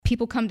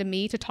people come to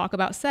me to talk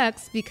about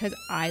sex because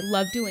I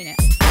love doing it.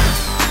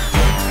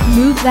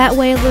 Move that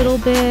way a little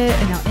bit,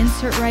 and I'll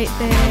insert right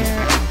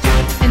there.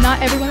 And not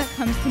everyone that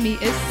comes to me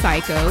is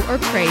psycho or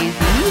crazy.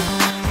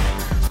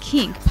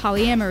 Kink,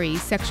 polyamory,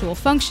 sexual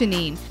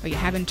functioning. Are you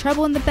having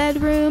trouble in the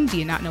bedroom? Do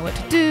you not know what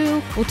to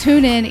do? Well,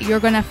 tune in. You're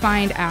going to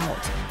find out.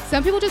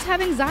 Some people just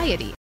have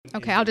anxiety.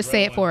 Okay, I'll just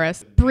say it for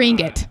us. Bring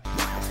it.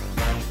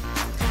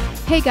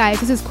 Hey guys,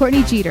 this is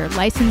Courtney Jeter,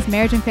 licensed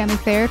marriage and family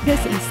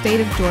therapist in the state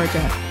of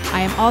Georgia. I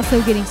am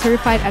also getting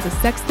certified as a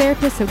sex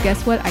therapist, so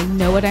guess what? I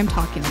know what I'm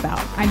talking about.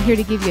 I'm here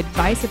to give you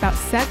advice about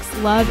sex,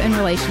 love, and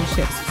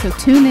relationships. So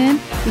tune in.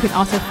 You can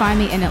also find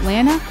me in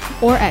Atlanta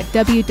or at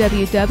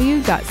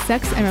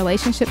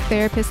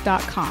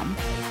www.sexandrelationshiptherapist.com.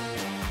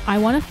 I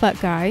Want to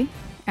Fuck Guy,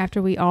 after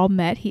we all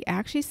met, he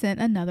actually sent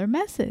another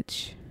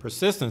message.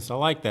 Persistence, I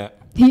like that.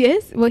 He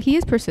is? Well, he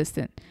is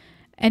persistent.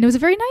 And it was a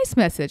very nice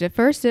message. At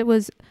first it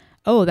was,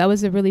 oh, that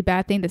was a really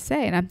bad thing to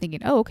say. And I'm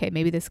thinking, oh, okay,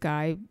 maybe this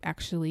guy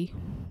actually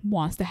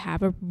wants to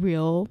have a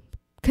real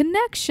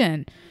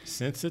connection.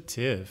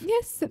 Sensitive.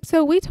 Yes.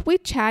 So we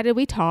chatted,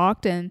 we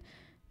talked, and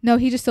no,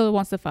 he just still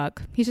wants to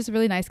fuck. He's just a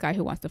really nice guy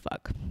who wants to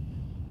fuck.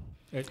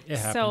 It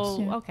happens.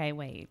 So, okay,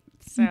 wait.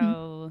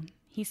 So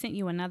he sent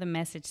you another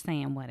message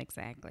saying what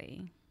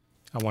exactly?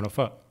 I want to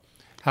fuck.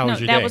 How was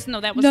your day? No.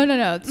 So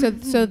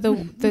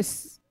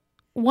the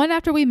one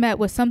after we met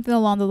was something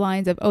along the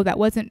lines of, oh, that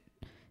wasn't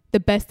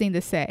the best thing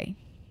to say.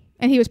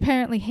 And he was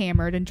apparently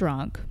hammered and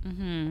drunk.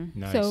 Mm-hmm.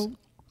 Nice. So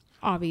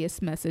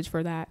obvious message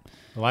for that.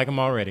 I like him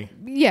already.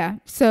 Yeah.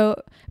 So,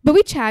 but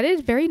we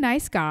chatted. Very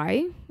nice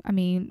guy. I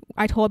mean,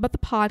 I told about the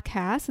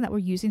podcast and that we're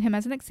using him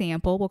as an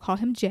example. We'll call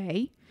him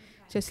Jay.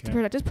 Just to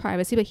protect his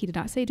privacy, but he did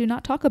not say do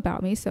not talk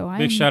about me. So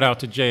big shout out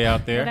to Jay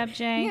out there. What up,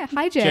 Jay? Yeah,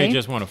 hi Jay. Jay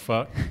just want to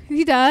fuck.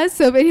 He does.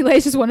 So if any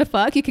ladies just want to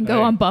fuck, you can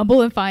go on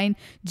Bumble and find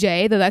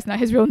Jay, though that's not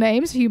his real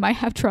name, so you might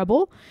have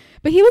trouble.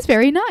 But he was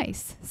very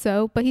nice.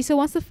 So, but he still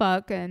wants to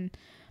fuck and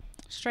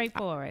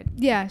straightforward.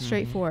 Yeah,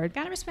 straightforward.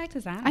 Gotta respect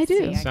his honesty. I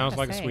do. Sounds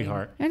like a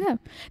sweetheart. I know.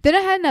 Then I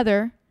had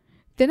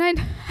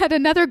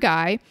another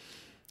guy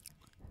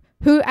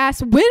who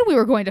asked when we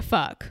were going to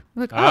fuck.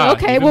 I'm like, oh,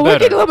 okay. Well, we'll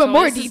get a little bit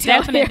more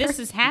detail here. This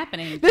is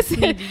happening. You just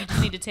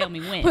need to tell me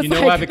when. You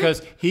know why?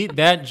 Because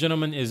that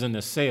gentleman is in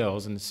the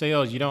sales. In the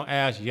sales, you don't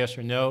ask yes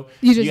or no.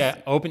 You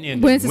got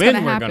open-ended. When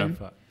we're going to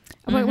fuck.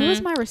 I'm like, what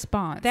was my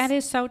response? That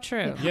is so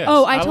true. Yes,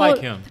 I like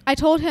him. I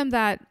told him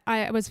that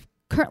I was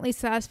currently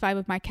satisfied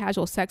with my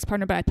casual sex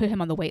partner, but I put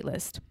him on the wait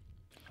list.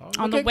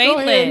 On the wait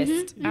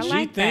list. I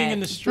like that.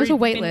 In the street. There's a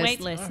wait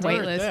list.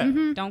 Wait list.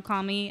 Mm-hmm. Don't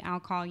call me. I'll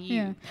call you.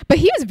 Yeah. But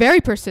he was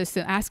very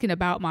persistent, asking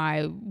about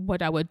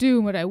what I would do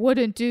and what I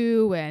wouldn't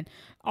do, and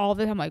all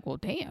that. I'm like, well,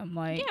 damn.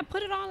 Yeah,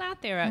 put it all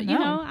out there. You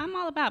know, I'm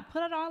all about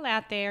put it all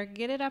out there,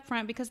 get it up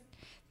front, because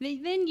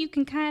then you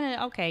can kind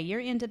of, okay, you're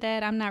into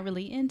that. I'm not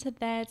really into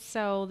that,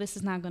 so this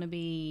is not going to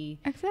be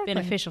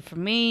beneficial for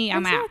me.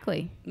 I'm out.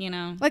 You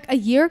know, like a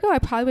year ago, I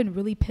probably been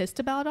really pissed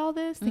about all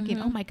this,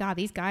 thinking, oh my God,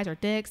 these guys are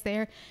dicks.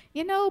 They're,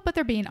 but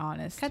they're being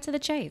honest. Cut to the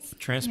chase.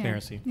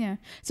 Transparency. Yeah.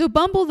 So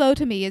Bumble, though,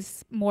 to me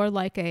is more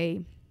like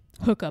a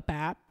hookup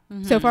app.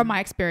 So far, my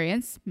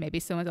experience, maybe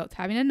someone else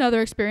having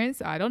another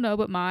experience, I don't know,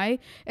 but my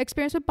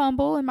experience with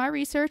Bumble and my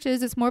research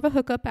is it's more of a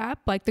hookup app,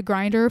 like the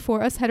Grindr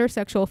for us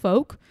heterosexual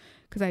folk.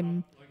 Because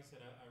I'm...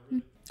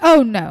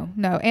 Oh, no.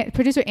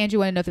 Producer Andrew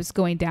wanted to know if it's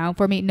going down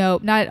for me. No,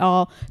 not at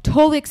all.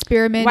 Totally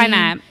experimenting. Why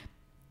not?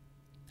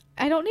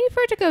 I don't need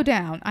for it to go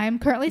down. I am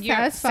currently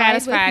satisfied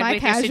with my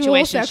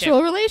casual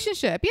sexual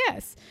relationship.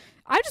 Yes.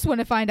 I just want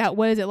to find out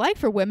what is it like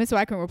for women so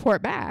I can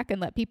report back and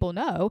let people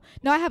know.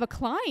 Now I have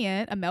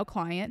a male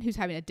client, who's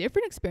having a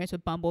different experience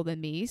with Bumble than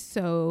me,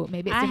 so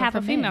maybe it's different I have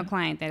a female men.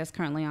 client that is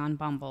currently on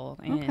Bumble.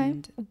 Okay.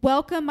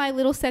 Welcome, my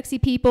little sexy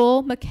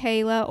people,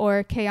 Michaela,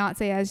 or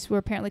Kayance, as we're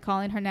apparently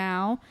calling her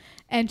now,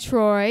 and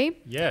Troy.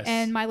 Yes.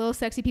 And my little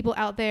sexy people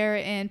out there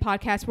in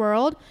podcast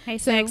world. Hey,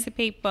 sexy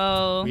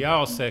people. We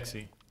all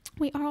sexy.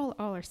 We all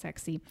are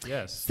sexy.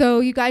 Yes. So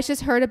you guys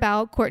just heard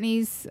about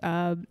Courtney's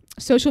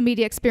social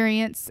media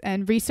experience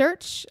and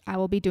research. I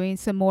will be doing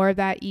some more of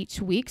that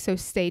each week. So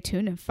stay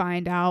tuned and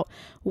find out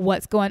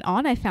what's going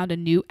on. I found a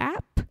new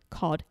app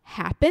called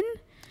Happen.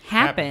 What's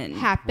happening?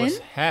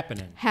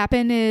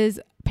 Happen is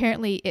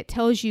apparently it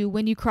tells you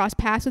when you cross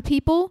paths with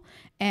people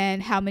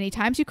and how many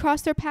times you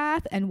crossed their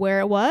path and where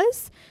it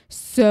was.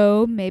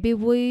 So maybe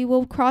we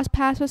will cross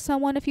paths with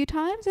someone a few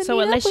times. And so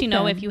it lets you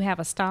know them. if you have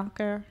a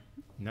stalker.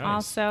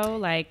 Nice. Also,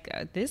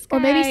 this guy or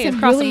maybe is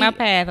crossing my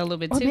path a little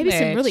bit too much. Or maybe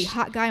some really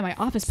hot guy in my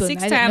office building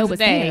 6 I didn't know times was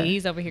a day, there.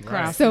 he's over here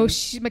crossing.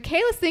 So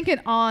Michaela's thinking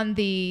on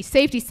the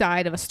safety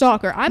side of a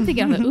stalker. I'm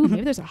thinking on the,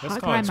 maybe there's a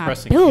hot guy in my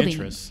building.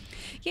 Interest.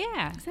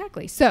 Yeah.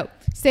 Exactly. So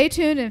stay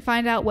tuned and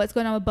find out what's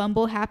going on with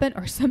Bumble, Happen,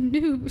 or some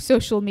new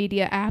social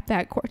media app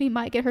that Courtney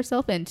might get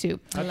herself into.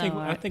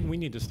 I think we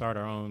need to start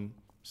our own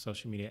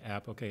social media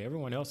app. Okay,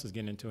 everyone else is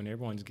getting into it and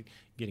everyone's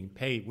getting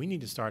paid. We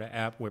need to start an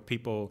app where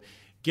people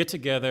get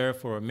together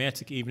for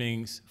romantic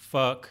evenings,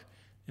 fuck,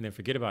 and then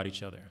forget about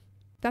each other.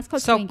 That's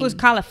called So swinging.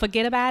 call it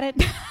forget about it?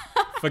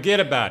 Forget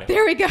about it.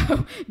 There we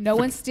go. No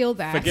one steal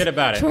that. Forget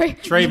about it. Troy.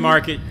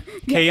 Trademark it.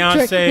 Yeah,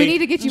 Keonce, we need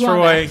to get you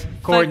Troy, on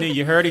that. Courtney,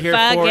 you heard it here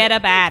first. Forget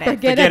about it.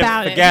 Forget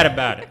about it. Forget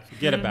about it.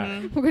 Forget about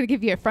it. We're going to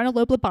give you a frontal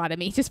lobe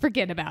lobotomy. Just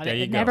forget about There it.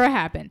 you It go. never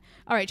happened.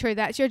 All right, Troy,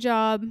 that's your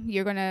job.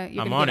 You're gonna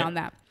get on it. on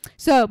that.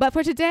 So, but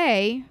for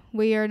today,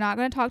 we are not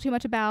going to talk too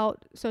much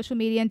about social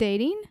media and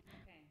dating,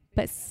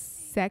 but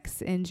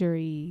sex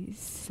injuries.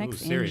 Sex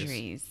serious.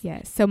 injuries.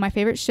 Yes. So my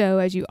favorite show,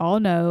 as you all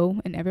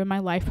know, and everyone in my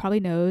life probably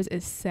knows,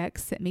 is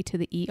Sex Sent Me to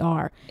the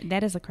ER.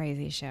 That is a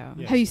crazy show.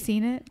 Yes. Have you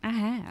seen it? I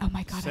have. Oh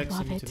my God, Sex I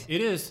love Sent Me it. to-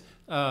 It is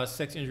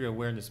Sex Injury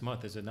Awareness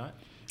Month, is it not?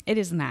 It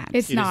is not.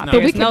 It's It is not, not. but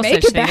we There's can no make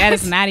such it thing. That that.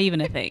 is not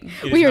even a thing.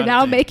 It is We are not a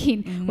now thing.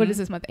 making, what is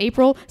this month?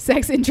 April,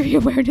 Sex Injury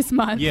Awareness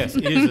Month. Yes,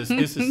 it is.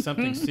 This is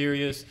something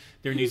serious.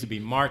 There needs to be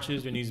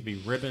marches. There needs to be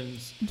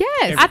ribbons.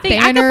 Yes. I think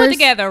I could put Banners.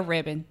 together a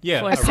ribbon. Yeah,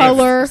 for a Sex-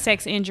 color.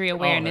 Sex Injury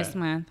Awareness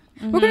Month.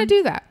 We're going to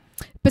do that.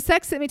 But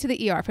Sex Sent Me to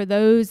the ER. For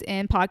those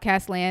in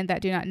podcast land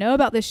that do not know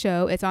about this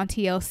show, it's on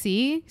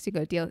TLC. So you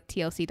go to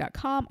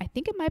TLC.com. I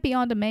think it might be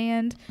on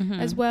demand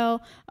as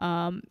well.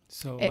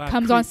 So It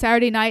comes on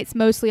Saturday nights.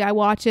 Mostly I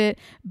watch it,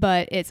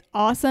 but it's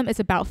awesome. It's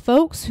about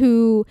folks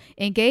who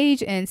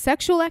engage in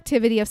sexual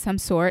activity of some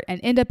sort and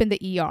end up in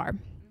the ER.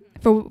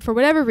 For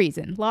whatever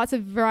reason. Lots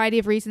of variety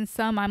of reasons.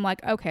 Some I'm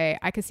like, okay,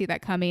 I can see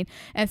that coming.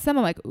 And some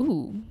I'm like,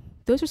 ooh,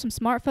 those are some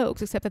smart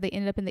folks, except that they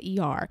ended up in the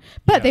ER.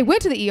 But they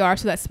went to the ER,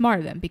 so that's smart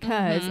of them,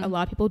 because a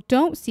lot of people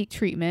don't seek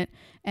treatment,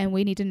 and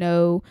we need to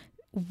know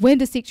when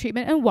to seek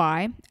treatment and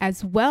why,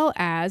 as well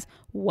as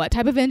what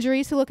type of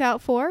injuries to look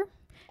out for,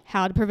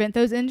 how to prevent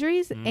those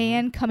injuries,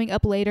 and coming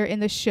up later in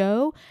the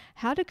show,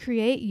 how to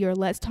create your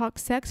Let's Talk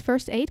Sex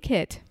first aid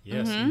kit.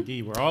 Yes,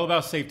 indeed. We're all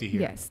about safety here.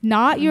 Yes,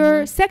 not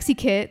your sexy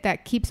kit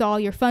that keeps all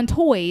your fun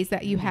toys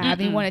that you have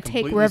and you want to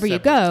take Completely wherever separate.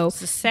 you go.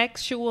 It's a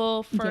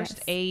sexual first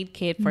Yes. aid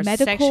kit for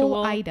Medical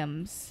sexual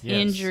items. Yes.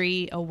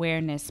 Injury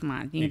Awareness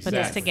Month. You can put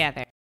this Exactly.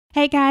 together.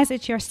 Hey guys,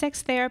 it's your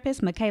sex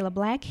therapist, Michaela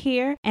Black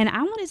here, and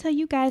I want to tell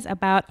you guys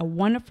about a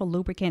wonderful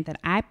lubricant that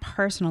I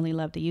personally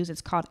love to use.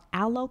 It's called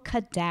Aloe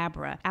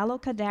Cadabra. Aloe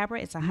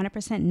Cadabra is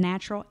 100%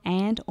 natural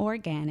and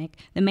organic.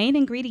 The main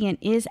ingredient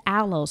is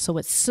aloe, so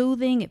it's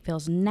soothing, it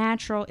feels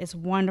natural, it's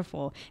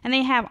wonderful. And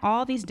they have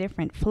all these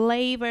different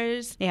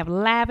flavors. They have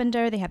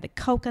lavender, they have the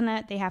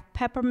coconut, they have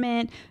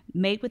peppermint,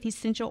 made with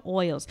essential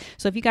oils.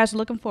 So if you guys are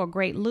looking for a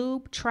great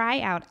lube, try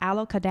out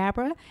Aloe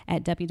Cadabra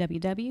at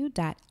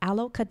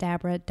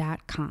www.aloecadabra.com.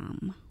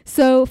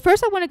 So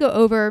first I want to go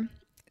over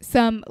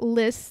some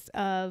lists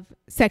of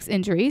sex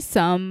injuries.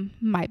 Some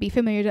might be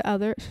familiar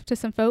to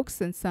some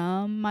folks, and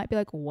some might be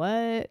like,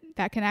 what?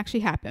 That can actually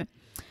happen.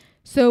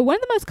 So one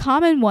of the most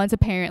common ones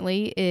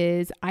apparently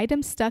is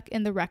items stuck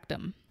in the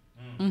rectum.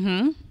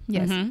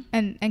 Yes.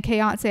 And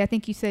Keonce, I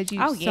think you said you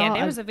saw. Oh yeah,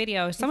 there was a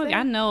video.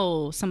 I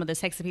know some of the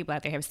sexy people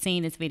out there have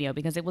seen this video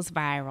because it was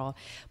viral.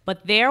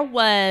 But there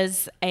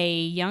was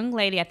a young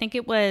lady, I think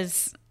it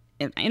was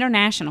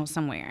international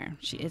somewhere.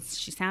 She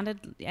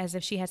sounded as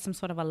if she had some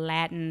sort of a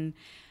Latin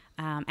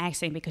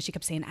accent because she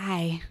kept saying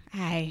 "I,"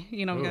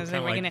 you know, because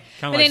they're working it.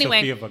 But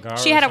anyway,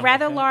 she had a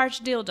rather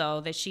large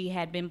dildo that she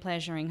had been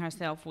pleasuring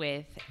herself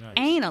with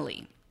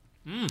anally.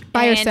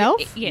 By herself?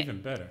 Yeah,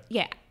 Even better.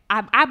 Yeah.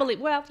 I believe.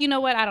 Well, you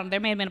know what? I don't. There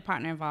may have been a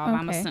partner involved. Okay.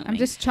 I'm assuming. I'm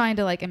just trying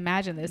to like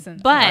imagine this.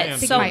 But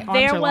so my arms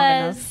there are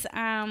long was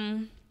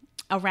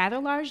a rather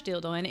large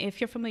dildo, and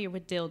if you're familiar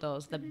with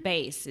dildos, the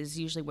base is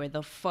usually where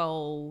the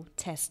faux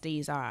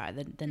testes are,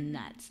 the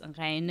nuts.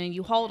 Okay, and then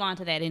you hold on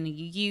to that, and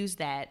you use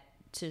that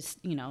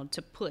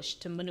to push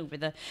to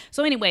maneuver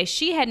So anyway,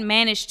 she had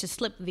managed to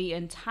slip the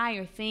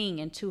entire thing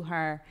into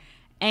her.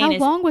 How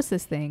long was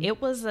this thing?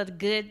 It was a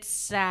good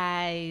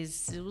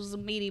size. It was a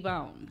meaty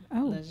bone.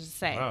 Oh. Let's just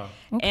say. Wow.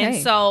 Okay. And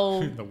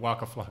so The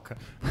Waka Flocka.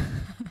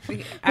 We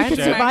could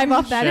survive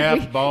off that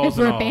if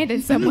we're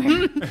abandoned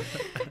somewhere.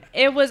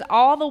 it was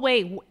all the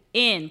way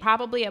in,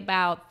 probably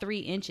about 3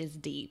 inches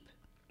deep.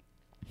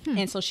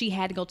 And so she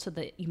had to go to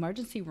the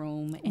emergency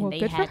room, and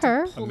they had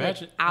to pull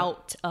it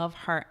out of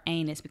her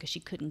anus because she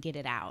couldn't get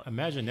it out.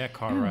 Imagine that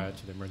car ride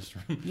to the emergency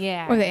room.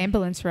 Yeah. Or the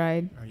ambulance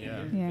ride.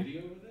 Yeah.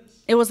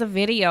 It was a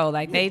video.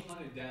 Like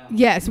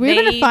Yes, we're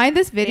going to find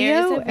this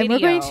video, and we're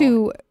going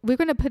video.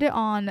 to put it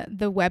on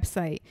the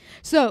website.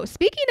 So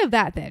speaking of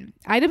that then,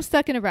 items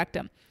stuck in a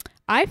rectum.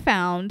 I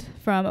found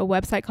from a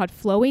website called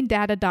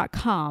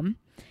flowingdata.com,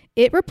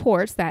 it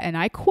reports that, and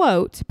I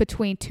quote,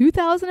 between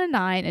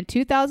 2009 and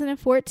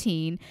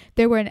 2014,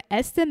 there were an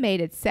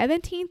estimated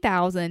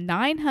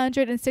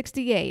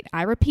 17,968,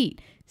 I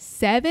repeat,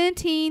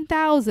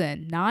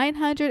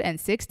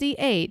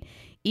 17,968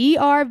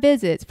 ER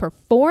visits for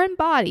foreign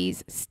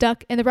bodies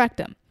stuck in the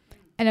rectum.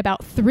 And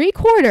about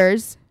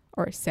 3/4,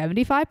 or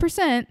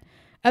 75%,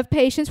 of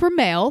patients were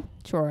male.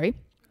 Troy,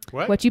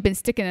 what you've been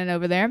sticking in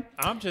over there?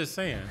 I'm just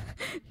saying.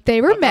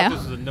 They were male.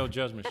 This is a no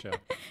judgment show.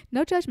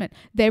 No judgment.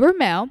 They were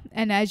male,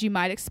 and as you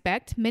might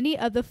expect, many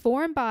of the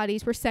foreign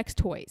bodies were sex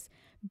toys.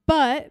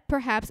 But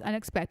perhaps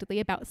unexpectedly,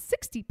 about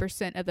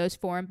 60% of those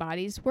foreign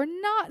bodies were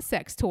not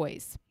sex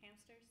toys.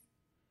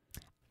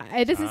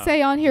 It doesn't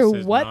say on here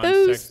what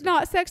those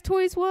not sex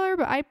toys were,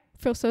 but I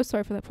feel so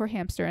sorry for that poor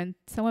hamster, and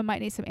someone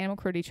might need some animal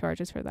cruelty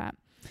charges for that.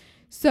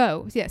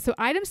 So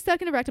items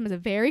stuck in the rectum is a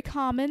very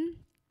common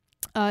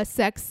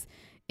sex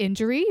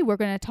injury. We're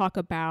going to talk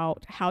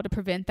about how to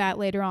prevent that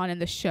later on in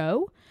the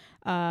show.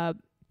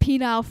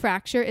 Penile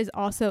fracture is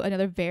also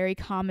another very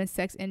common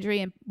sex injury,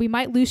 and we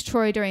might lose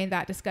Troy during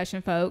that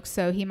discussion, folks,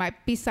 so he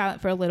might be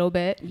silent for a little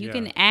bit. You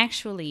can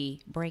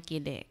actually break your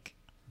dick.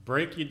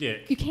 Break your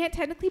dick. You can't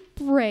technically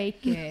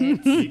break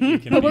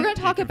it. But we're going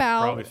to talk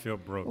about probably feel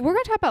broken. We're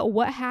going to talk about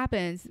what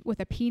happens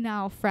with a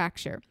penile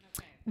fracture.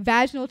 Okay.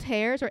 Vaginal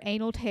tears or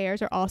anal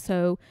tears are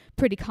also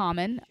pretty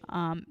common.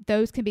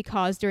 Those can be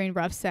caused during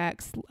rough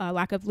sex,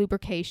 lack of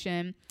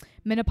lubrication.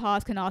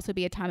 Menopause can also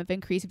be a time of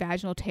increased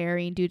vaginal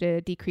tearing due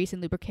to decrease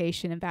in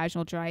lubrication and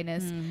vaginal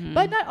dryness,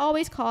 but not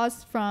always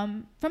caused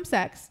from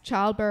sex,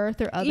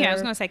 childbirth, or other. Yeah, I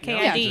was going to say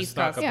KIDs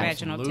cause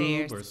vaginal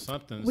tears or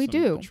something. We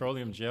do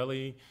Petroleum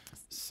jelly,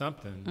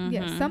 something. Mm-hmm.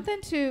 Yeah,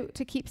 something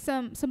to keep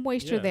some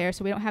moisture there,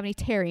 so we don't have any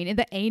tearing in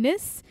the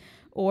anus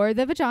or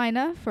the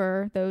vagina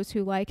for those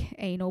who like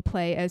anal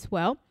play as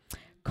well.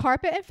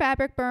 Carpet and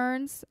fabric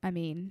burns. I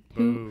mean,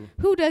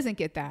 who doesn't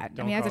get that?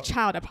 As a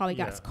child, I probably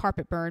got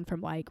carpet burn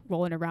from like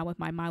rolling around with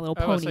my Little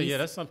Ponies. So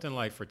that's something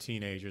like for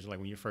teenagers, like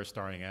when you're first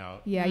starting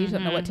out. Yeah, you just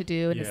don't know what to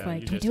do, and it's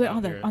like, do we do it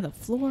on the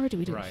floor? Do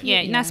we do it?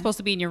 Yeah, you're not supposed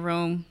to be in your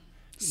room.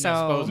 So you're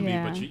not supposed to be,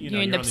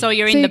 but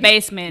you're in the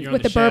basement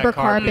with the Berber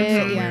carpet.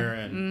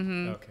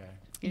 Okay.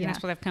 You're not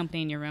supposed to have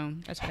company in your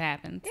room. That's what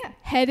happens. Yeah.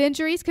 Head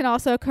injuries can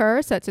also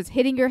occur, such as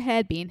hitting your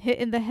head, being hit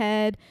in the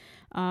head.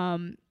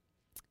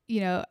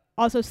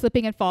 Also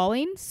slipping and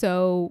falling.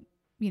 So,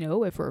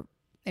 if we're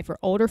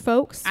older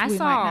folks, I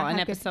saw an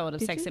episode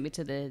of Sex Sent Me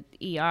to the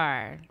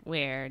ER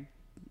where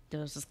there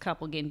was this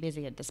couple getting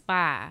busy at the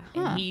spa,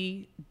 and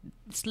he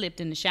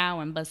slipped in the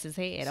shower and bust his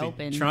head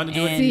open. Trying to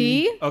do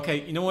it.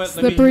 Okay, you know what?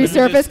 Slippery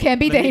surface can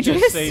be dangerous. Let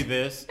me just say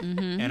this,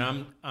 and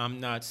I'm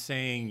not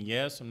saying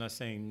yes, I'm not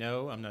saying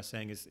no, I'm not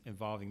saying it's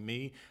involving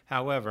me.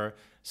 However,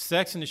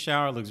 sex in the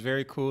shower looks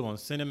very cool on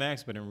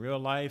Cinemax, but in real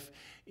life,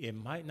 it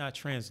might not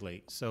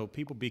translate. So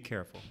people be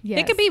careful. Yes.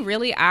 It could be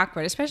really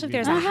awkward, especially if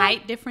there's a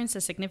height difference,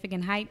 a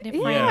significant height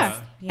difference.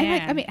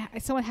 Yeah.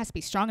 And someone has to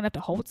be strong enough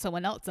to hold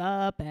someone else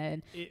up,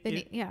 and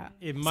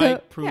it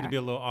might prove to be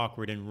a little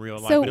awkward in real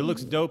life, but it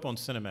looks dope on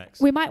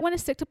Cinemax. We might want to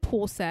stick to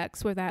pool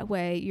sex, where that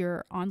way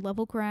you're on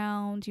level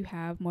ground, you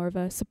have more of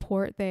a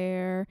support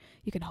there,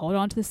 you can hold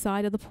on to the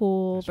side of the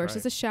pool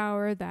versus a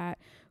shower that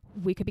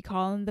we could be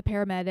calling the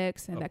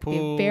paramedics, and that could be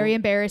a very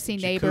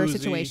embarrassing neighbor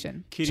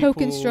situation. Choke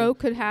and stroke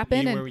could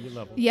happen,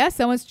 and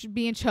someone's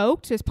being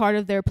choked as part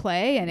of their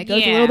play, and it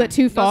goes a little bit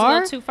too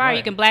far. Right.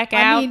 You can black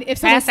out,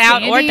 pass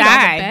out, or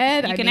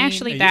die. You can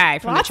actually die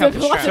from the choke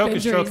and stroke. Choke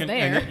and stroke,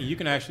 and you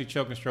can actually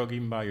choke and stroke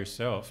even by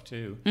yourself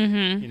too.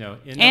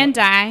 And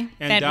die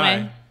that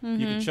way.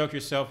 You can choke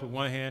yourself with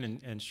one hand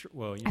and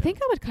I think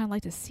I would kind of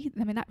like to see.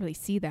 Not really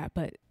see that,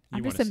 but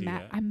I'm just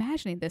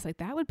imagining this. Like,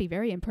 that would be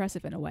very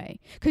impressive in a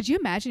way. Could you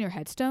imagine your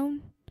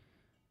headstone?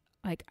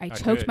 Like, I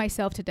choked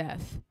myself to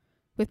death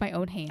with my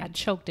own hand. I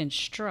choked and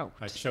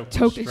stroked. I choked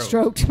and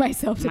stroked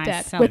myself to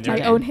death with my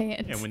own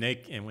hands. And when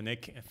they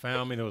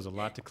found me, there was a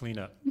lot to clean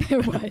up. There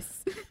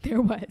was.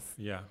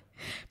 Yeah.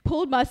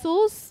 Pulled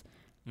muscles.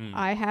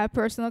 I have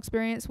personal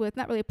experience with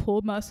not really a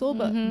pulled muscle,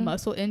 but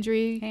muscle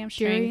injury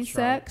during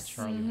sex.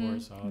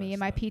 Me and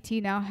my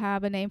PT now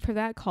have a name for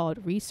that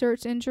called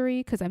research injury,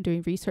 because I'm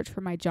doing research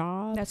for my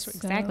job. That's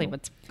exactly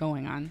what's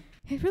going on.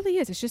 It really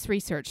is. It's just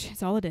research.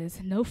 It's all it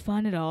is. No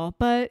fun at all.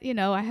 But,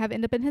 I have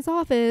ended up in his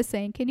office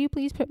saying, "Can you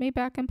please put me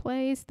back in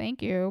place?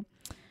 Thank you."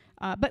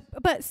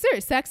 But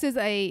serious, sex is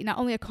not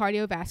only a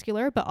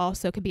cardiovascular, but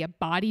also can be a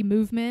body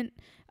movement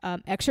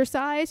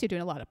exercise. You're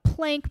doing a lot of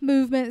plank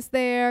movements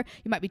there.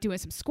 You might be doing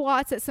some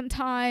squats at some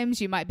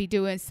times. You might be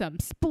doing some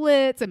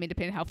splits.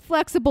 Depending on how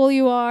flexible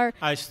you are.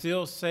 I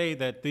still say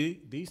that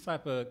these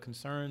type of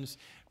concerns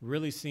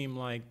really seem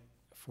like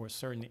for a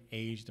certain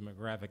age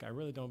demographic. I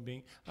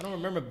don't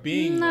remember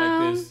being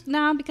like this.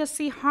 No, because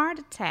heart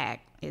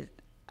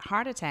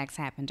attacks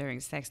happen during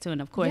sex too,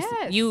 and of course,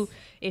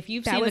 if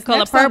you've seen The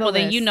Color Purple,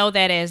 then you know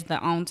that as the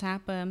On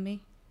Top of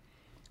Me.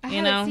 I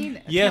haven't seen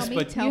it. Yes,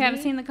 but you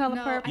haven't seen The Color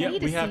Purple. Yeah,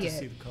 we have to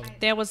see The Color.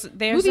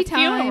 There's a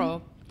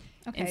funeral,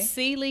 and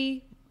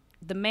Celie,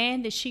 the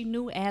man that she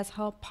knew as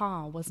her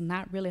pa, was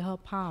not really her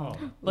pa,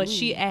 but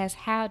she asked,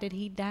 "How did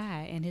he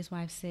die?" And his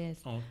wife says,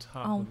 "On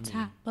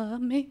top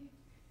of me."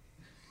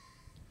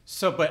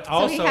 So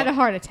he had a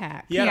heart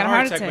attack. He had a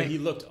heart attack, but he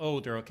looked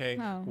older, okay?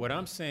 Oh. What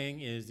I'm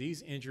saying is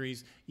these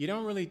injuries,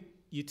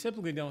 you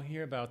typically don't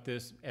hear about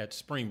this at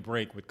spring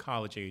break with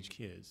college-age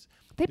kids.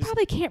 They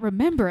probably can't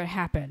remember it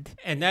happened.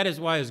 And that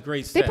is why it's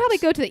great sex. They probably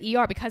go to the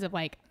ER because of,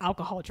 like,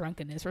 alcohol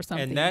drunkenness or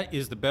something. And that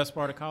is the best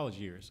part of college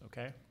years,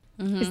 okay?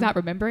 Is not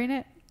remembering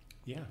it?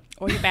 Yeah.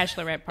 Or your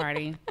bachelorette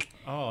party.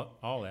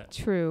 all that.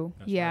 True.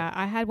 That's right.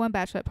 I had one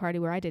bachelorette party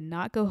where I did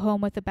not go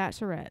home with the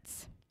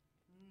bachelorettes.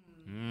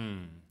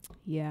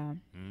 Yeah.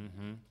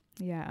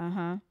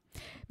 Yeah,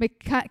 my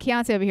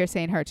Keontae over here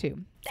saying her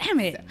too. Damn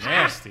it.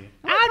 Nasty.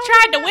 I I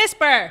tried to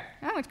whisper.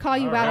 I'm going to call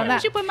you out on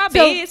that. You put my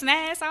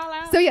business all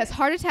out. So yes,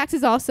 heart attacks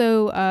is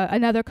also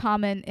another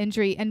common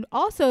injury. And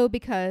also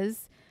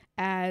because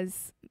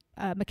as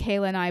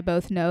Michaela and I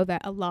both know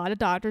that a lot of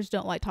doctors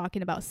don't like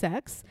talking about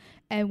sex.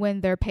 And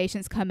when their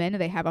patients come in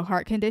and they have a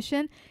heart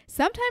condition,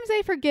 sometimes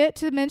they forget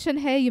to mention,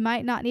 hey, you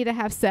might not need to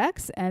have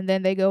sex. And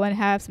then they go and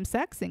have some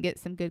sex and get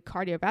some good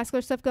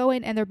cardiovascular stuff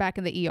going. And they're back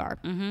in the ER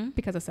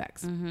because of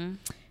sex.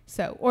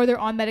 So, or they're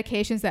on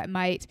medications that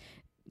might,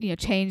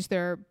 change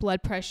their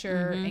blood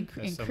pressure,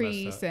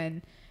 increase.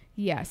 And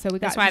so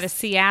that's why the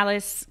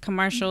Cialis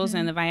commercials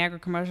and the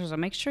Viagra commercials are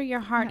make sure your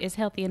heart is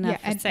healthy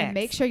enough for sex. And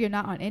make sure you're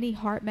not on any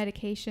heart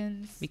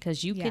medications.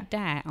 Because you could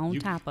die on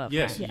top of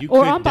it. You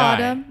or could on die.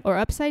 bottom, or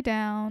upside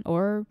down,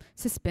 or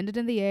suspended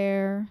in the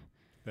air.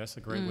 That's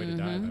a great way to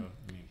die, though.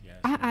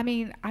 I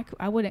mean,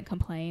 I wouldn't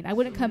complain. I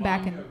wouldn't come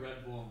back and...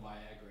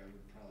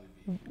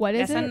 What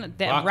is it?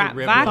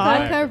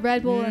 Vodka,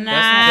 Red Bull.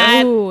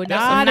 Not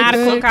a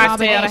good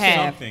cocktail to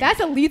have. That's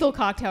a lethal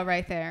cocktail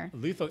right there.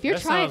 Lethal. If you're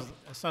trying,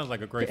 that sounds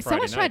like a great Friday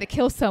someone's night. trying to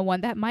kill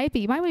someone. You might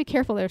be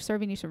careful. They're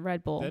serving you some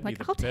Red Bull. That'd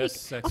I'll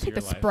take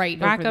the Sprite.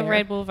 Vodka,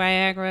 Red Bull,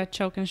 Viagra,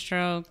 choke and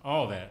stroke,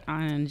 all that,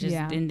 and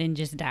then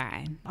just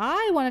die.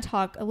 I want to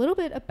talk a little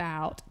bit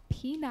about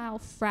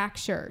penile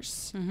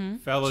fractures.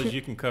 Fellas,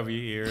 you can cover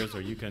your ears,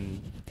 or you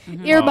can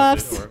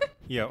earbuffs.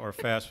 Or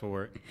fast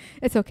forward.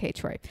 It's okay,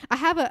 Troy. I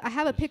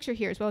have a picture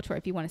here as well, Troy.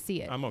 If you want to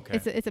see it, I'm okay.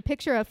 It's a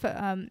picture of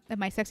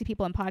my sexy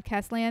people in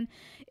podcast land.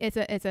 It's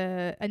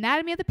a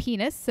anatomy of the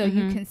penis, so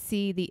you can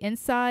see the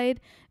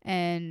inside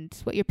and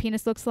what your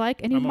penis looks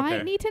like. And you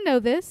might need to know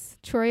this.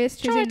 Troy is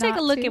choosing take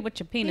a look to. at what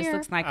your penis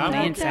looks like on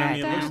the inside. I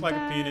mean, it looks like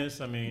a penis.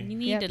 I mean, you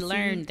need to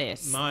learn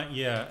this.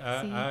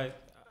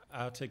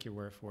 I'll take your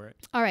word for it.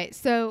 All right.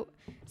 So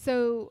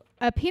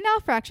a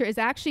penile fracture is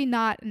actually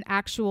not an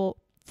actual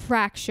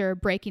fracture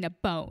breaking a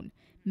bone.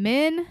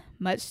 Men,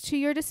 much to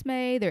your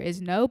dismay, there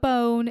is no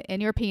bone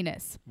in your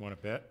penis. Want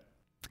to bet?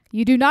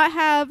 You do not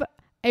have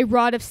a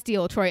rod of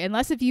steel, Troy,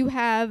 unless if you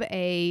have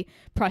a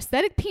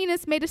prosthetic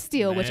penis made of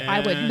steel, which I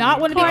would not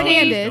want to be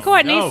Candace.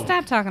 Courtney,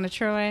 stop talking to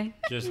Troy.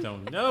 Just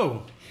don't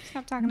know.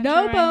 Stop talking to Troy.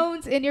 No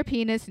bones in your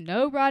penis,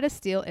 no rod of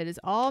steel. It is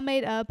all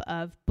made up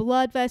of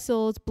blood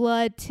vessels,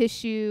 blood,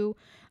 tissue,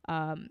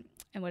 and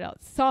what else?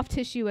 Soft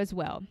tissue as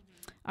well.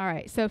 All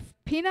right, so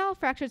penile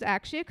fractures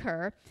actually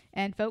occur,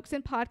 and folks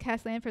in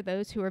podcast land, for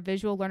those who are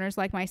visual learners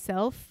like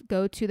myself,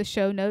 go to the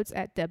show notes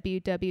at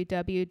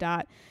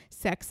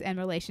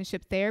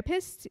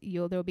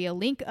www.sexandrelationshiptherapist. There'll be a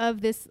link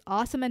of this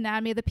awesome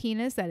anatomy of the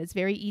penis that is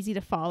very easy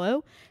to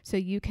follow, so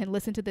you can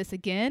listen to this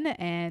again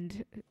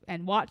and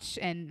watch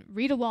and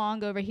read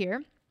along over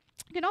here.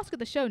 You can also get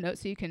the show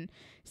notes so you can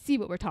see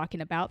what we're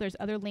talking about. There's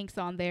other links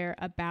on there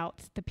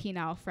about the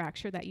penile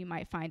fracture that you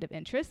might find of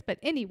interest. But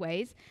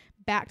anyways,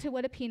 back to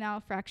what a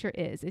penile fracture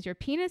is your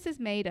penis is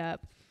made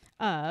up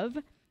of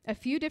a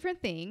few different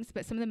things,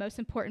 but some of the most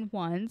important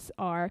ones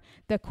are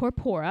the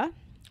corpora,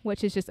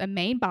 which is just a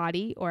main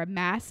body or a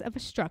mass of a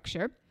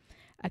structure,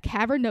 a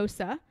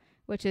cavernosa,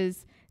 which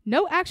is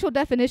no actual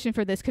definition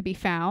for this could be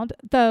found,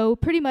 though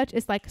pretty much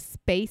it's like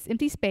space,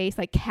 empty space,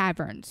 like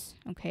caverns.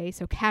 Okay,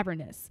 so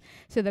cavernous.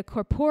 So the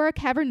corpora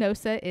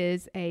cavernosa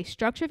is a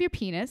structure of your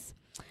penis.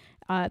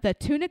 The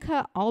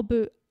tunica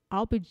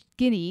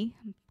albugini,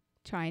 I'm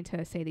trying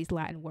to say these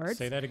Latin words.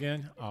 Say that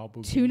again.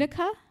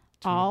 Tunica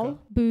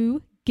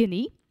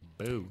albugini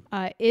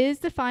is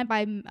defined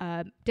by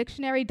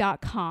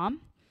dictionary.com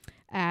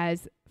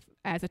as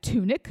a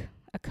tunic,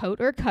 a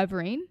coat or a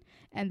covering.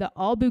 And the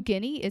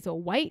albugini is a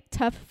white,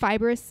 tough,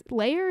 fibrous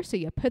layer. So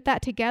you put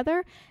that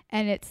together,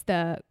 and it's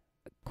the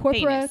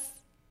corpora. Penis.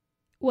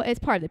 Well, it's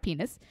part of the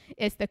penis.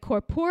 It's the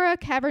corpora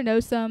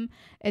cavernosum.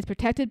 It's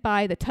protected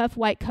by the tough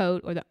white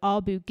coat or the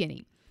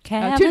albugini.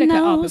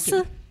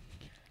 Cavernosa.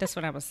 That's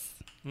what I was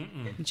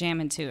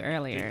jamming to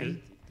earlier.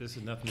 This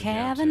is nothing to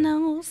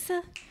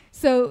Cavernosa.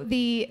 So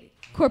the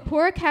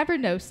corpora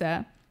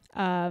cavernosa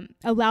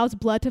allows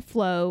blood to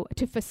flow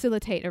to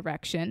facilitate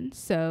erection.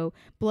 So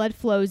blood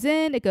flows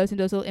in, it goes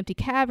into those little empty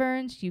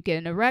caverns, you get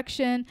an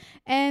erection,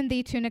 and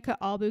the tunica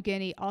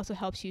albugini also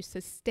helps you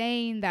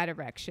sustain that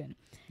erection.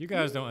 You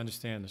guys don't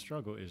understand, the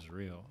struggle is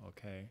real,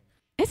 okay?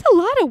 It's a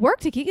lot of work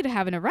to get you to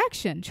have an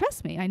erection.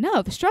 Trust me, I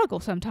know the struggle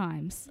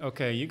sometimes.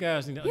 Okay, you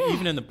guys,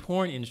 even in the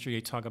porn industry,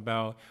 they talk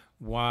about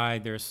why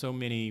there's so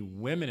many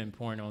women in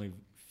porn, only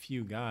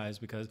few guys,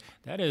 because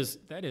that is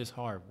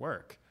hard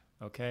work.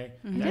 Okay,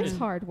 it is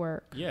hard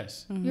work.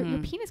 Yes, your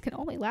penis can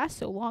only last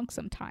so long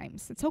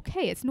sometimes. It's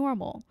okay. It's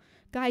normal,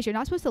 guys. You're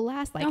not supposed to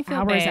last like Don't feel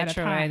hours bad, at a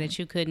Troy, time. that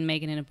you couldn't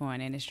make it in the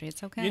porn industry.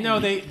 It's okay. You know,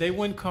 they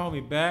wouldn't call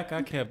me back.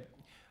 I kept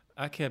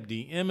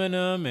DMing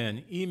them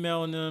and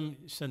emailing them,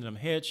 sending them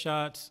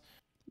headshots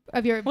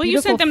of your well,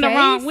 you sent them face. the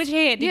wrong. Which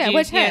head? Did you?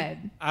 Which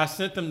head? I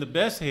sent them the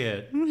best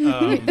head.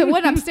 The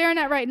one I'm staring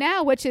at right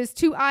now, which is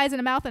 2 eyes and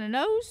a mouth and a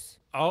nose.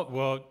 Oh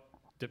well,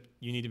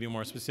 you need to be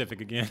more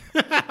specific again.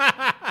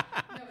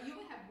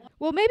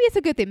 Well, maybe it's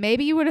a good thing.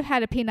 Maybe you would have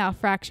had a penile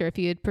fracture if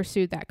you had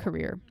pursued that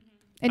career,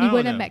 and you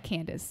wouldn't have met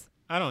Candace.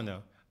 I don't know.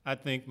 I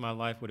think my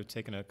life would have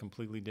taken a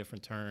completely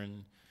different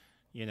turn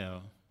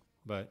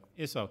but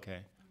it's okay.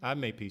 I've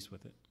made peace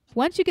with it.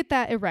 Once you get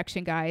that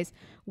erection, guys,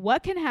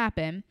 what can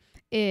happen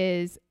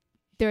is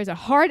there's a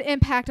hard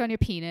impact on your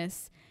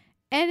penis,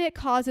 and it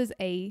causes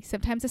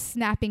sometimes a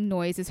snapping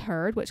noise is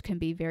heard, which can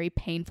be very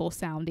painful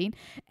sounding,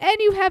 and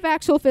you have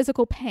actual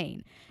physical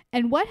pain.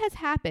 And what has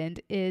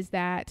happened is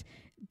that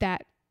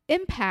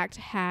impact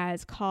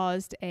has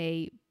caused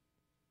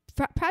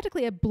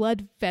practically a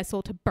blood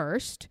vessel to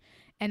burst,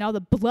 and all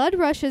the blood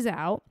rushes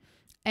out,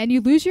 and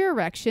you lose your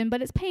erection,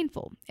 but it's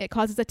painful. It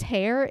causes a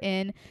tear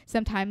in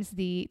sometimes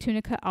the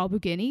tunica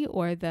albuginea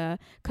or the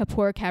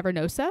corpora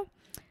cavernosa.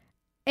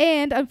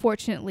 And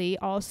unfortunately,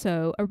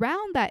 also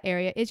around that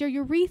area is your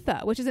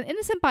urethra, which is an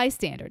innocent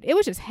bystander. It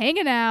was just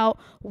hanging out,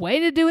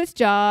 waiting to do its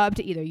job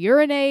to either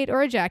urinate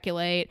or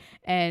ejaculate,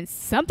 and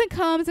something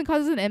comes and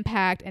causes an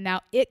impact, and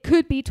now it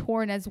could be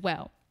torn as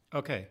well.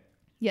 Okay.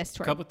 Yes,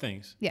 Tori. A couple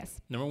things.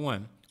 Yes. Number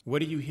one,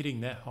 what are you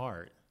hitting that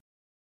hard?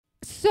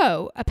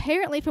 So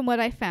apparently from what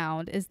I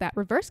found is that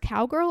reverse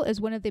cowgirl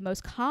is one of the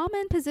most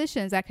common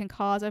positions that can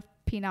cause a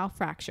penile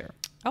fracture.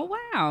 Oh,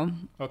 wow.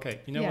 Okay.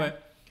 You know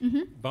what?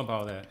 Mm-hmm. Bump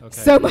all that. Okay.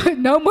 So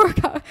no more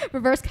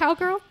reverse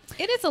cowgirl?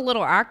 It is a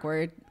little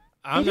awkward.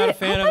 I'm not a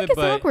fan of it, it's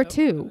but awkward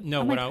too.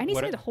 No, I need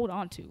something to hold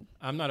on to.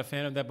 I'm not a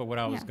fan of that, but what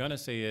I was gonna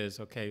say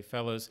is, okay,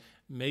 fellas,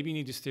 maybe you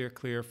need to steer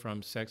clear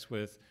from sex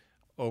with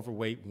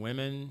overweight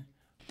women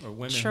or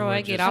women.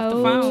 Troy, get off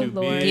the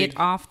phone. Get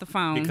off the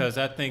phone. Because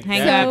I think Time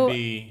that out. could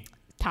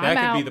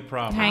be the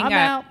problem. Hang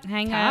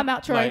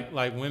out, Troy.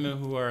 Like women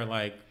who are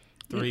like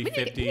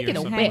 350 we or get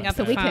a something. whip, Like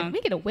so that.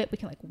 we get a whip. We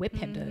can like whip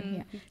him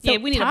to. So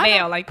we need a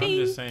bell like I'm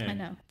these. just saying. I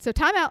know. So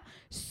time out.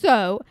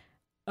 So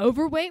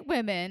overweight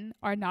women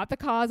are not the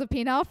cause of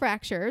penile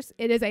fractures.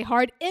 It is a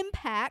hard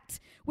impact,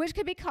 which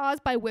can be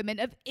caused by women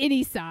of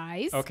any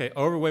size. Okay,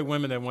 overweight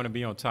women that want to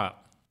be on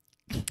top.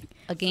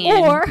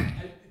 Again. Or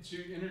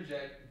to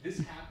interject, this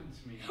happened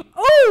to me.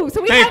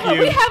 so we Thank have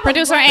you. we have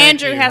Producer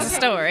Andrew has a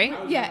story.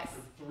 I was Yes. out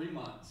for 3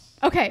 months.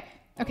 Okay.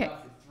 I was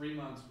out for 3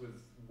 months with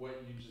what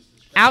you just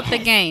described. Out the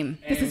game.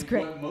 And This is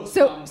great. What most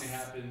So- commonly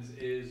happens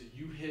is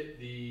you hit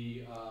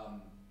the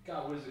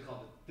what is it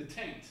called? The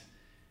taint.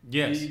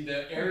 Yes.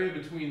 The area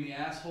between the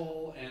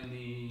asshole and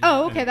the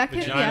Okay, that can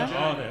vagina,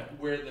 all that.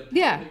 where the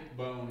Yeah. pelvic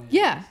bone is.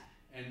 Yeah.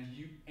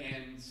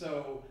 And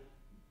so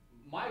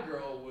my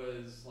girl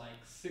was like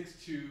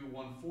 6'2",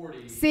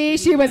 140. See,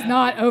 she was that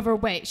not big.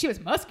 overweight. She was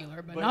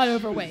muscular, but not she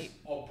overweight.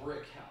 Was a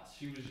brick house.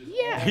 She was just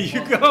Yeah. all There you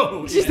muscle.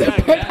 go. She's And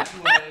a brick that's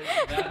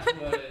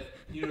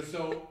what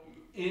so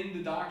in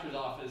the doctor's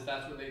office,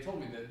 that's what they told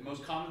me. That the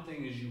most common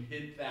thing is you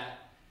hit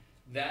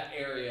that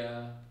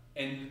area,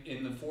 and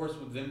in the force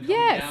with them coming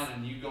down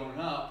and you going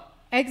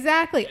up.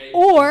 Exactly. It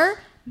Or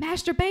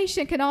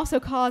masturbation can also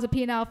cause a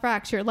penile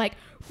fracture. Like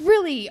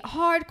really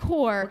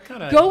hardcore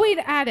going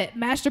at it.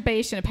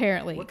 Masturbation,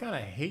 apparently. What kind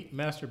of hate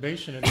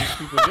masturbation are these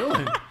people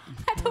doing?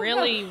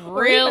 Really,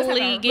 Or he must have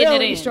really a getting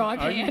really it in. strong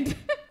Are you- hand.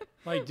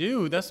 Like,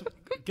 dude,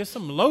 get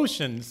some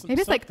lotion. Maybe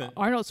it's like something.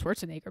 Arnold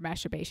Schwarzenegger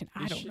masturbation.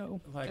 I don't know.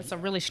 Like, It's a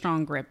really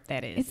strong grip,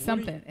 that is. It's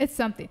something. It's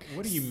something.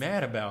 what are you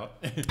mad about?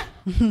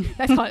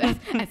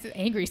 That's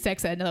angry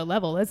sex at another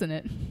level, isn't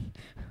it?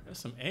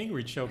 That's some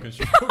angry choking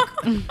stroke.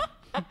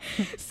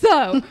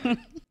 So,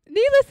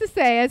 needless to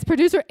say, as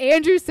producer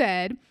Andrew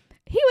said,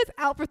 he was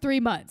out for 3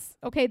 months.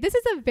 Okay, this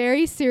is a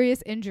very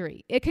serious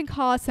injury. It can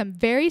cause some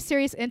very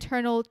serious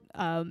internal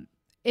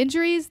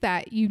injuries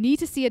that you need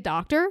to see a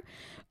doctor.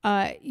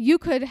 You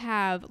could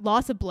have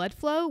loss of blood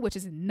flow, which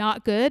is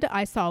not good.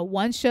 I saw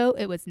one show,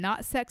 it was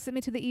not Sex Sent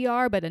Me to the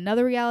ER, but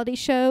another reality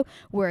show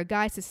where a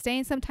guy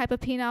sustained some type of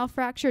penile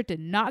fracture, did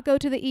not go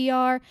to the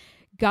ER,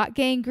 got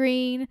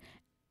gangrene,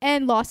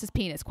 and lost his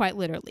penis, quite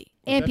literally.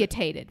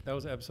 Amputated. That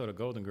was an episode of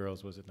Golden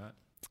Girls, was it not?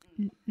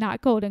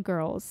 Not Golden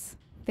Girls.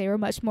 They were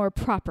much more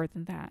proper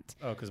than that.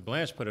 Oh, because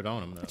Blanche put it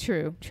on him, though.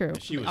 True.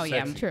 She was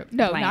yeah. sexy. True.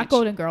 No, Blanche. not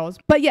Golden Girls.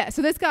 But yeah,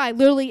 so this guy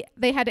literally,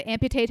 they had to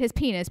amputate his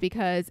penis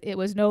because it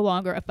was no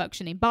longer a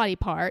functioning body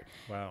part.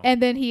 Wow.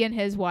 And then he and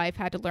his wife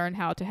had to learn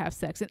how to have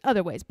sex in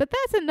other ways. But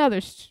that's another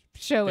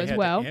show They as had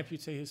well. to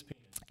amputate his penis.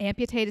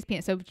 Amputate his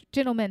penis. So,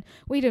 gentlemen,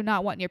 we do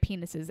not want your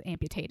penises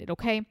amputated,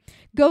 okay?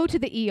 Go to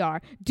the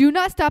ER. Do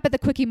not stop at the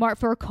Quickie Mart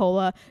for a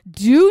cola.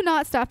 Do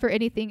not stop for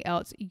anything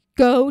else.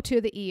 Go to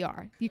the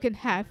ER. You can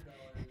have...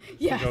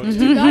 Yeah,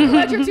 do not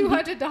collect your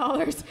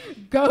 $200.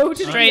 Go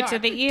to Straight the ER. to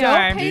the ER.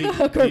 Don't pay the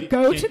hooker.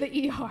 Go Did- to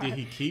the ER. Did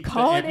he keep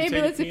Call the an amputated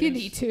ambulance if you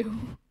penis?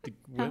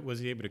 need to. Was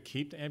he able to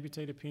keep the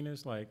amputated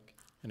penis, like,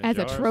 in a As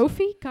jar a or something?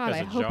 trophy? God, As I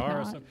a hope jar or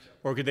not. something?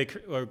 Or could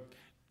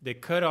they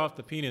cut off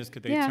the penis?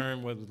 Could they Yeah.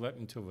 turn what was left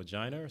into a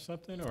vagina or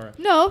something? Or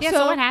No, Yeah,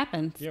 so what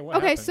happens? yeah, what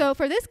Okay, happened? so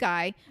for this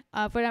guy,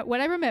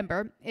 what I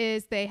remember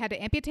is they had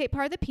to amputate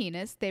part of the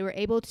penis. They were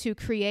able to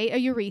create a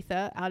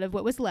urethra out of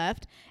what was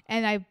left,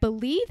 and I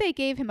believe they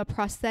gave him a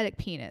prosthetic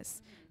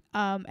penis.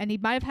 And he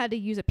might have had to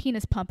use a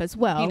penis pump as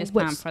well, Penis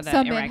which pump for the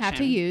some men have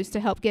to erection. use to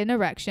help get an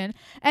erection.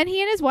 And he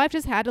and his wife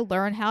just had to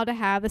learn how to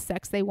have the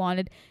sex they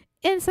wanted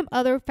in some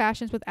other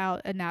fashions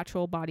without a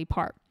natural body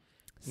part.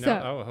 No,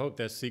 I would hope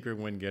that secret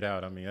wouldn't get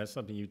out. I mean, that's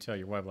something you tell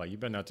your wife, like, you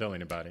better not tell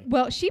anybody.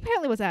 Well, she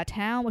apparently was out of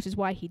town, which is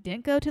why he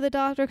didn't go to the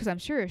doctor, because I'm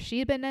sure if she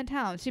had been in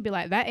town, she'd be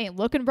like, that ain't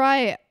looking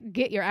right.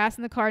 Get your ass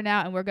in the car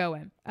now, and we're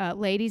going.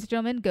 Ladies and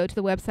gentlemen, go to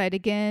the website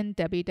again,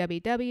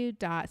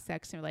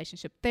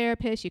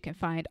 www.sexandrelationshiptherapist. You can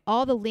find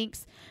all the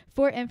links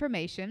for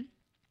information.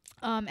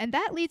 And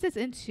that leads us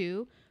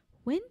into,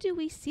 when do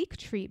we seek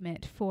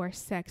treatment for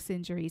sex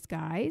injuries,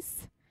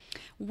 guys?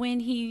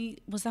 When he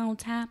was on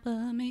top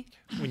of me.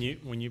 When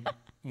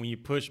you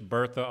push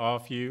Bertha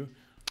off you,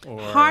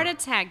 or heart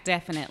attack,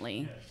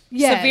 definitely.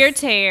 Yes. Severe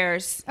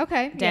tears.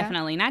 Okay.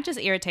 Definitely. Not just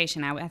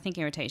irritation. I think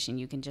irritation,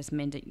 you can just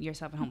mend it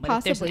yourself at home. But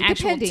Possibly. if there's an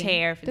actual Depending.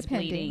 tear, if it's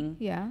bleeding.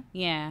 Yeah.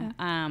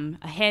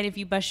 A head, if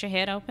you bust your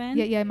head open.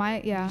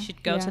 Yeah. You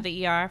should go to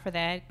the ER for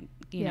that.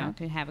 You know,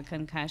 to have a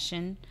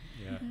concussion.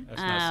 Yeah,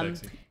 that's not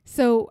sexy.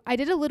 So I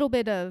did a little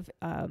bit of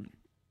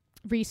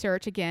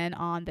research again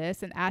on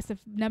this and asked a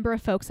number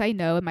of folks I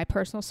know in my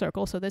personal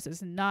circle. So this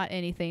is not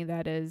anything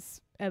that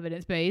is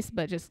evidence-based,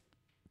 but just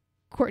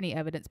Courtney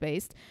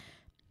evidence-based.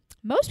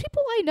 Most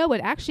people I know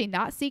would actually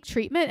not seek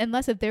treatment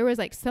unless if there was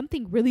like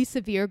something really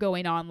severe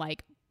going on,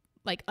 like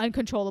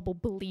uncontrollable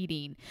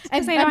bleeding.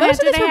 And they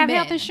most of them have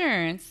health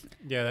insurance.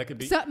 Yeah, that could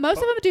be. So most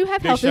of them do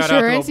have health shout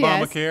insurance. Out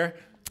to Obamacare.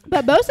 Yes.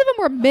 But most of them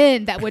were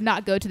men that would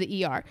not go to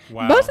the ER.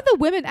 Wow. Most of the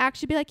women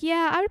actually be like,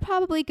 yeah, I would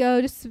probably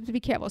go just to be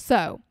careful.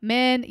 So,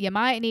 men, you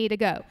might need to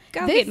go.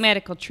 Get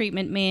medical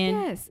treatment, men.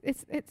 Yes.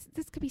 This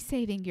could be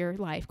saving your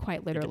life,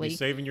 quite literally. It could be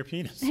saving your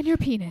penis. And your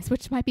penis,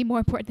 which might be more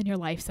important than your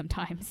life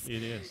sometimes.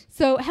 It is.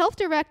 So,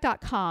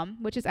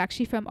 healthdirect.com, which is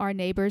actually from our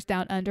neighbors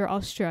down under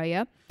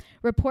Australia,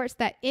 reports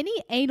that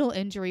any anal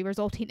injury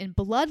resulting in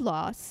blood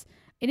loss,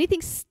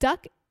 anything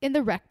stuck in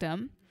the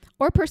rectum,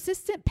 or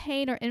persistent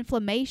pain or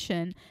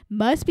inflammation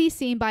must be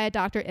seen by a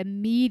doctor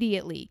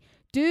immediately.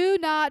 Do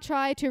not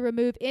try to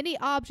remove any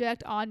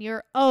object on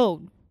your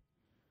own.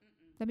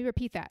 Let me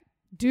repeat that.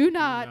 Do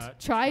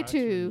not try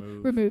to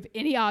remove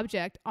any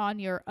object on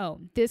your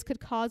own. This could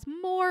cause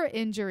more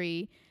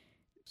injury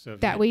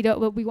that we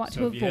want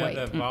to avoid. If you have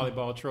that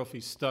volleyball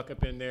trophy stuck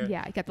up in there, you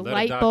got the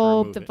light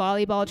bulb, the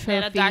volleyball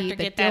trophy,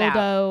 the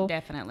dildo,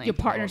 definitely, your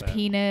partner's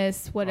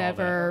penis,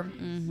 whatever.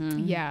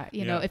 Yeah,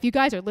 you know, if you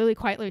guys are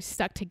literally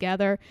stuck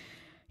together,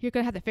 you're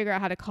gonna have to figure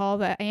out how to call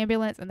the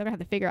ambulance, and they're gonna have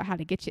to figure out how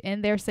to get you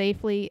in there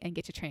safely and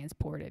get you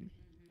transported.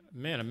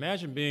 Man,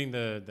 imagine being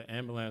the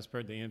ambulance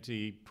person, the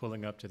EMT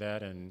pulling up to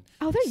that and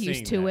they're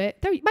used to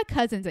it. My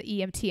cousin's an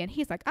EMT, and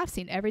he's like, I've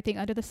seen everything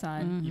under the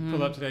sun. You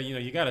pull up to that,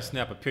 you got to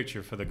snap a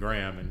picture for the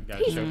gram. And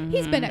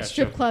he's been at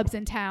strip clubs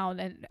in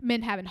town and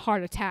men having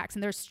heart attacks,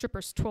 and there's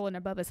strippers twirling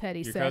above his head.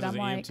 Your cousin's an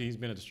EMT, he's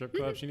been at the strip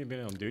club. She ain't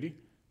been on duty.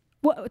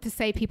 Well, to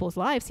save people's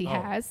lives, he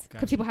has.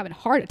 Because people having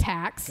heart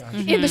attacks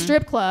in the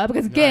strip club.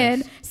 Because,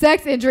 again,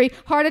 sex injury,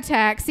 heart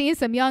attack, seeing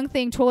some young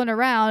thing twirling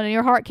around and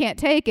your heart can't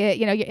take it,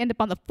 you end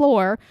up on the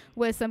floor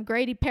with some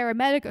Grady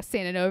paramedic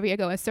standing over you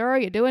going, sir, are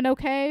you doing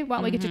okay? Why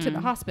don't we get you to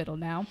the hospital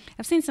now?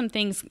 I've seen some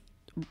things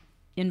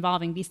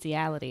involving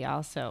bestiality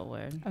also,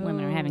 where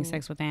women are having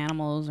sex with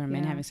animals or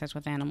men having sex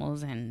with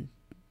animals, and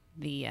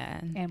the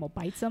animal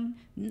bites them?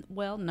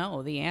 Well,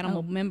 no, the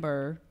animal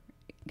member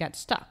got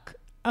stuck.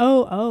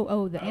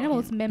 The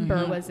animal's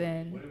member was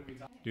in.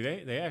 Do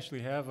they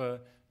actually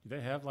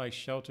have like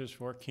shelters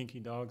for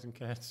kinky dogs and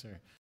cats? Or?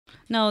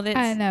 No, that's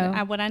I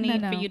know. What I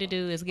need for you to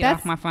do is get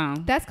off my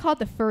phone. That's called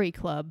the furry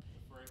club.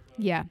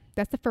 Yeah,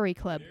 that's the furry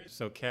club.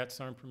 So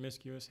cats aren't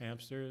promiscuous,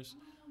 hamsters,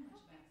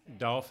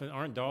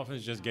 aren't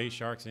dolphins just gay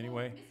sharks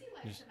anyway?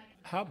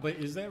 But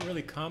is that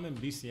really common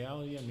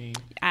bestiality? I mean,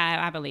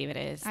 I believe it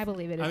is. I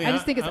believe it is. I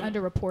just think it's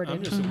underreported.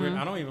 I'm just weird.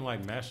 I don't even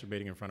like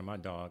masturbating in front of my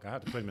dog. I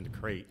have to put him in the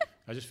crate.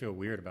 I just feel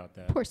weird about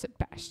that. Poor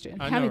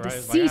Sebastian, I know, having right?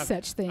 to see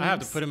such things. I have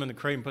to put him in the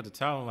crate and put the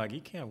towel on. Like, he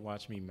can't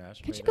watch me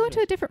masturbate. Could you go into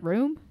a different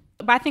room?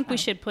 But I think we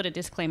should put a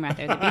disclaimer out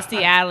there that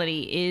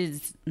bestiality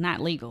is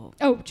not legal.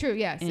 Oh, true.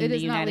 Yes, it is not legal. In the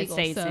United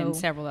States and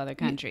several other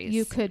countries.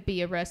 You could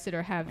be arrested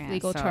or have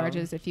legal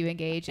charges if you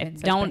engage in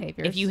such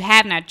behaviors. If you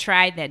have not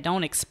tried that,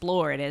 don't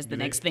explore it as the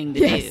next thing to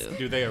do.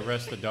 Do they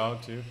arrest the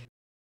dog too?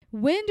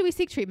 When do we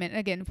seek treatment?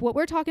 Again, what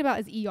we're talking about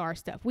is ER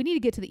stuff. We need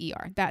to get to the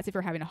ER. That's if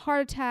you're having a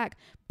heart attack,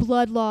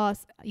 blood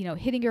loss,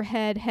 hitting your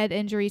head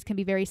injuries can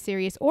be very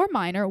serious or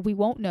minor. We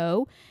won't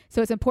know.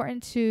 So it's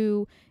important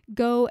to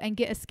go and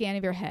get a scan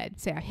of your head.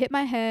 Say, I hit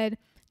my head,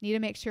 need to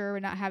make sure we're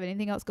not having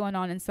anything else going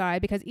on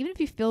inside, because even if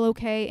you feel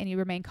okay and you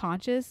remain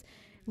conscious,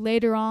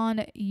 later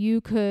on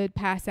you could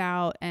pass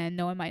out and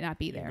no one might not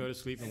be there. Go to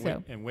sleep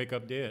and wake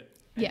up dead.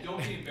 And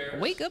don't be embarrassed.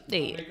 Wake up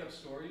dead. Don't make up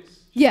stories.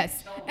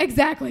 Yes,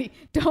 exactly.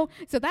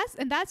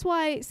 That's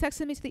why Sex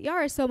Send Me to the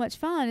ER is so much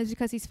fun, is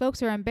because these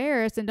folks are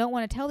embarrassed and don't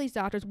want to tell these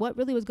doctors what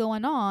really was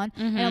going on.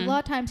 And a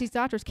lot of times these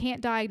doctors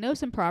can't diagnose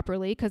them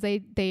properly because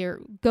they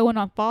are going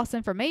on false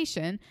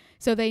information.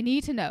 So they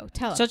need to know.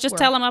 Tell them. So just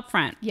tell them up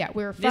front. Yeah,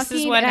 we're fucking. This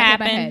is what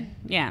happened.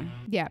 Yeah.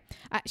 Yeah.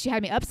 She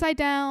had me upside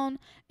down,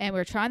 and we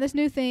were trying this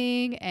new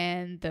thing,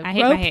 and the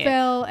rope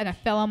fell, and I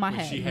fell on my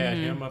head. She had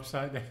him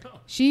upside down.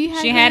 She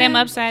had him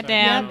upside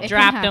down,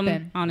 dropped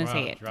him on his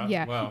head.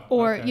 Yeah. Wow.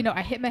 or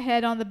I hit my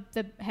head on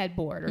the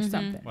headboard or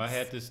something. Well, I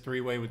had this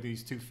 3-way with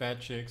these 2 fat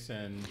chicks,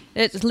 and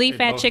leave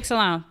fat chicks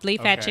alone.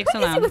 Leave fat chicks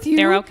What is alone. it with you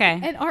They're okay.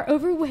 and our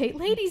overweight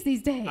ladies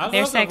these days. I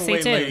They're love sexy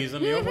overweight too. ladies. I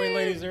mean, overweight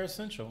ladies, they're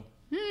essential.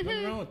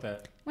 Nothing wrong with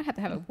that. I have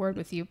to have a word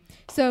with you.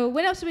 So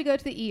when else do we go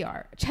to the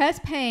ER?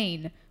 Chest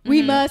pain.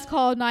 We must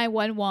call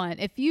 911.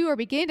 If you are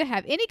beginning to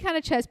have any kind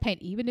of chest pain,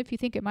 even if you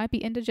think it might be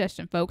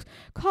indigestion, folks,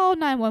 call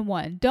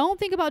 911. Don't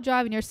think about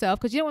driving yourself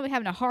because you don't want to be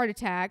having a heart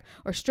attack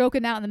or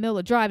stroking out in the middle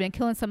of driving and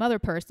killing some other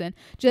person.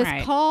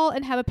 Just call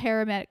and have a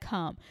paramedic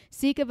come.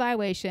 Seek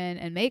evaluation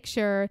and make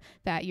sure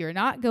that you're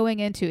not going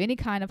into any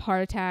kind of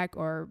heart attack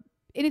or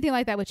anything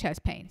like that with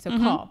chest pain. So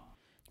call.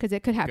 Because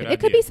it could happen.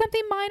 It could be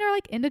something minor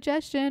like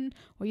indigestion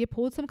or you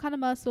pulled some kind of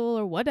muscle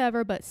or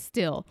whatever, but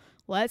still,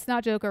 let's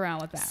not joke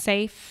around with that.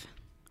 Safe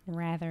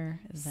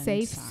rather than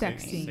safe sorry.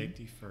 sexing.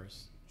 Safety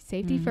first.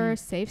 Safety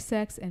first, safe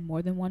sex in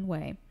more than one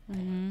way.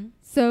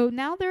 So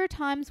now there are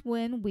times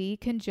when we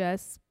can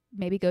just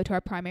maybe go to our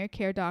primary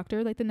care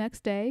doctor like the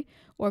next day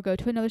or go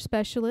to another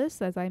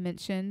specialist, as I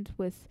mentioned,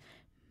 with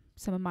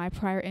some of my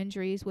prior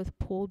injuries with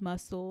pulled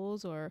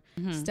muscles or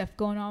stuff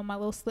going on with my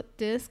little slip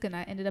disc, and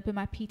I ended up in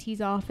my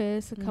PT's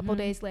office a couple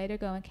days later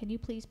going, can you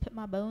please put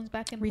my bones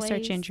back in place?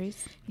 Research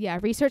injuries. Yeah,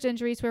 research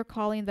injuries, we're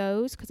calling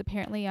those, because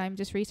apparently I'm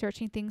just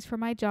researching things for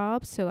my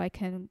job so I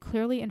can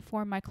clearly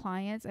inform my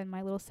clients and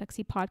my little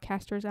sexy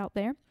podcasters out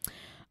there.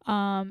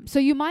 So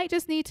you might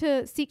just need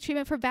to seek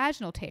treatment for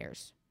vaginal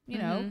tears. You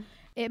know,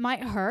 it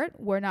might hurt.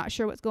 We're not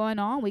sure what's going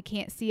on. We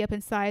can't see up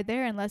inside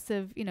there unless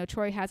if,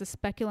 Troy has a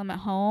speculum at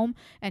home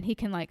and he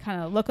can like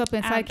kind of look up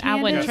inside Candace.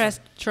 I wouldn't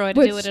trust Troy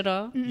to do it at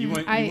all. You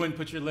wouldn't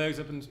put your legs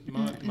up in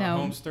my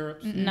home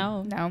stirrups?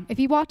 No. If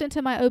he walked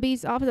into my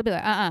OB's office, I'd be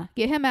like,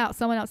 get him out,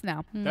 someone else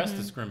now. That's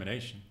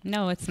discrimination.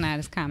 No, it's not.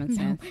 It's common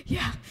sense.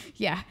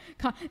 Yeah.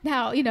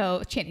 Now,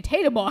 Channing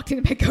Tatum walked in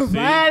and go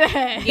right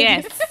ahead.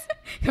 Yes.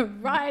 Go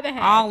right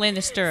ahead. All in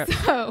the stirrups.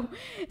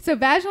 So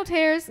vaginal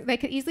tears, they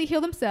could easily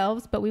heal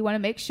themselves, but we want to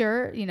make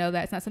sure,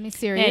 that it's not something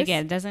serious.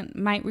 Yeah, it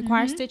might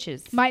require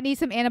stitches. Might need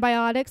some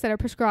antibiotics that are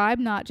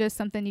prescribed, not just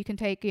something you can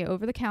take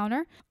over the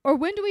counter. Or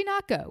when do we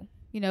not go?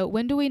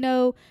 When do we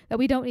know that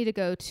we don't need to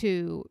go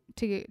to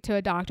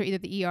a doctor, either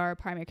the ER or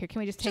primary care? Can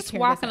we just take care of this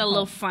walking at a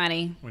little home?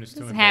 funny? When it's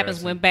too This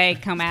happens when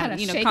Babe comes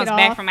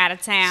back from out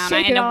of town.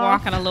 I end up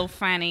walking a little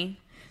funny.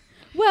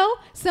 Well,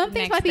 some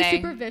things might be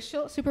day.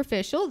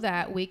 superficial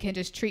that we can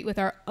just treat with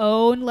our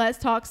own Let's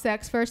Talk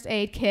Sex first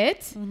aid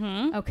kit.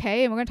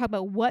 Okay, and we're going to talk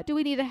about what do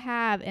we need to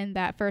have in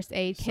that first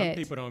aid kit.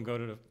 Some people don't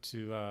go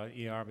to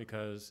ER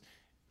because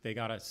they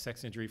got a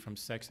sex injury from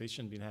sex they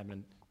shouldn't be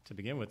having to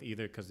begin with,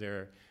 either because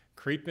they're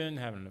creeping,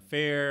 having an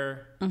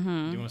affair,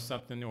 doing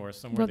something, or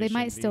somewhere. Well, they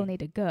might still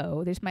need to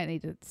go. They just might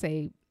need to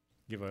say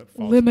give a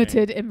false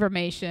limited name.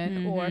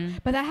 information,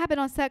 but that happened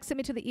on Sex Sent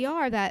Me to the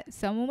ER, that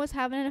someone was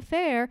having an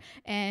affair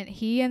and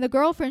he and the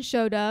girlfriend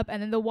showed up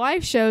and then the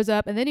wife shows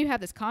up and then you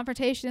have this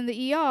confrontation in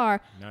the ER.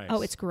 Nice.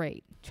 Oh, it's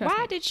great. Trust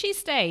Why me. did she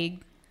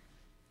stay?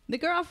 The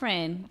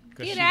girlfriend,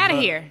 get out of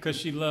here. Because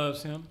she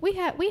loves him.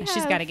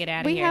 She's got to get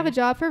out of here. We have a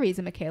job for a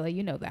reason, Michaela.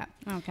 You know that.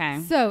 Okay.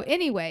 So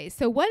anyway,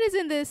 what is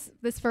in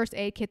this first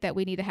aid kit that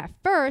we need to have?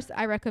 First,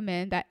 I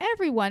recommend that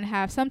everyone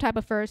have some type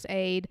of first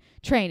aid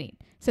training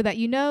so that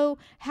you know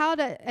how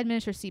to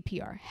administer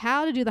CPR,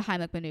 how to do the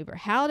Heimlich maneuver,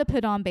 how to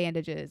put on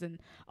bandages, and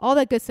all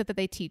that good stuff that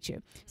they teach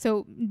you.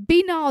 So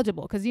be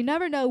knowledgeable, because you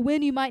never know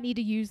when you might need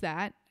to use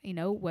that,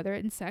 whether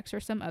in sex or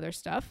some other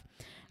stuff.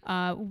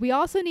 We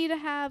also need to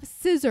have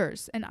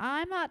scissors, and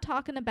I'm not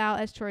talking about,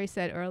 as Troy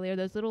said earlier,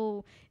 those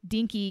little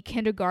dinky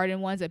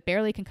kindergarten ones that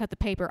barely can cut the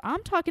paper.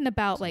 I'm talking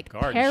about like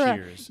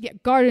shears. Yeah,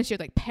 garden shears,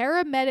 like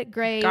paramedic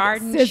grade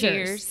garden scissors.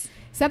 shears.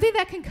 Something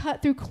that can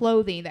cut through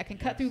clothing, that can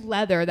cut through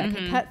leather, that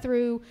can cut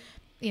through,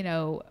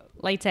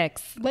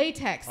 latex,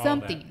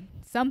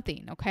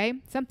 something, okay?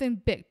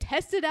 Something big.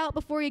 Test it out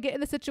before you get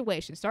in the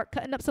situation. Start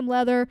cutting up some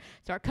leather,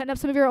 start cutting up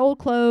some of your old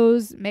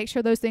clothes, make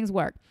sure those things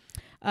work.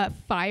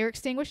 Fire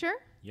extinguisher.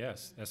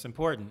 Yes, that's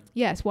important.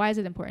 Yes. Why is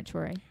it important,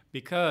 Troy?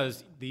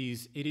 Because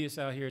these idiots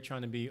out here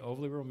trying to be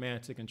overly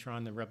romantic and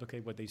trying to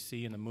replicate what they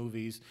see in the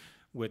movies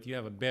you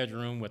have a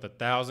bedroom with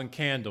 1,000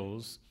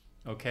 candles,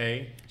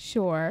 okay?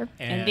 Sure.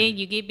 And then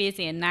you get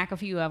busy and knock a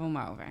few of them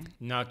over.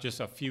 Knock just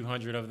a few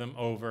hundred of them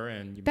over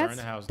and you burn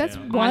the house down. That's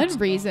one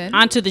reason.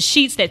 Onto the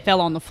sheets that fell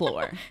on the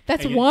floor.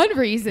 That's one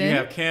reason. You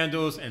have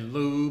candles and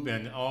lube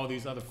and all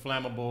these other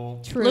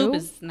flammable. True. Lube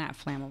is not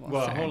flammable.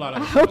 Well, sir. a whole lot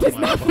of I hope it's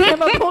not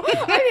flammable.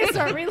 I need to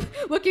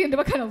start looking into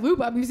what kind of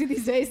lube I'm using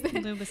these days.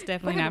 Then. Lube is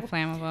definitely not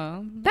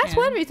flammable. That's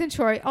one reason,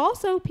 Troy.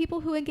 Also,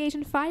 people who engage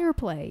in fire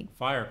play.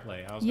 Fire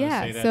play. I was going to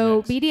say that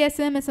so next.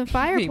 BDSM and some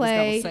fire He was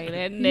play. gonna say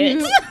that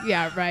next.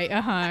 Yeah, right.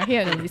 He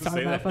had nothing to talk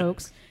Say about, that.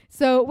 folks.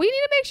 So we need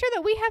to make sure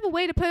that we have a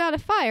way to put out a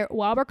fire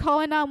while we're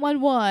calling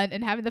 911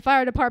 and having the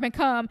fire department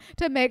come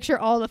to make sure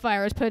all the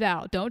fire is put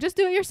out. Don't just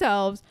do it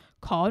yourselves.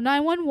 Call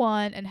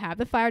 911 and have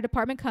the fire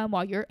department come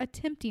while you're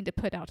attempting to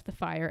put out the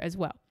fire as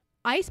well.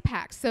 Ice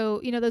packs.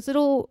 So, those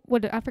little,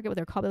 I forget what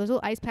they're called, but those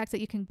little ice packs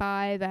that you can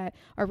buy that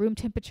are room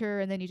temperature,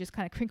 and then you just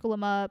kind of crinkle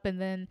them up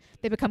and then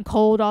they become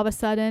cold all of a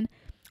sudden.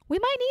 we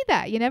might need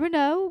that. You never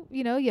know.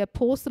 You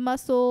pull some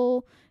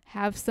muscle,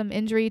 have some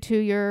injury to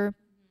your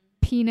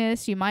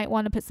penis. You might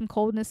want to put some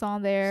coldness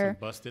on there.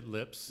 Some busted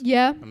lips.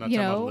 Yeah. I'm not talking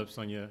about lips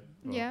on your.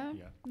 Well,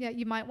 yeah.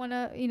 You might want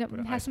to,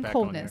 have some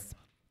coldness.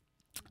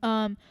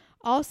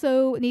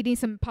 Also needing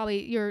some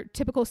probably your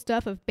typical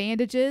stuff of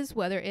bandages,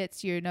 whether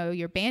it's your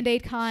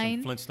Band-Aid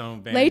kind, some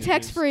Flintstone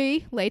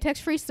bandages. latex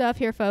free stuff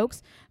here,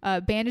 folks.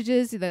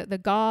 Bandages, the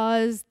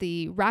gauze,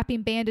 the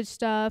wrapping bandage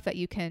stuff that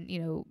you can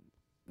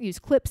use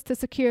clips to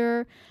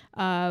secure,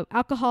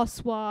 alcohol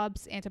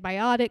swabs,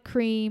 antibiotic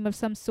cream of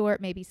some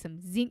sort, maybe some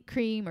zinc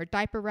cream or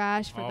diaper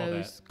rash for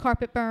those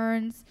carpet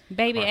burns.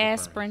 Baby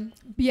aspirin.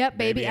 Yep,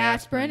 baby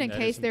aspirin in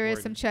case there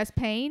is some important. chest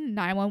pain.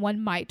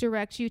 911 might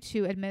direct you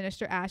to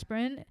administer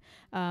aspirin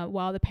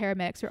while the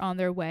paramedics are on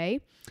their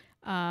way.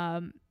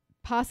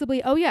 Possibly,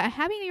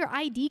 having your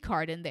ID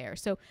card in there.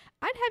 So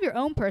I'd have your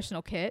own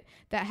personal kit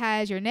that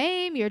has your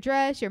name, your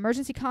address, your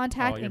emergency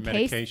contact, all your in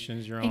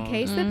medications,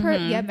 case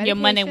Mm-hmm. Your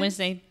Monday,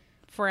 Wednesday,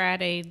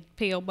 Friday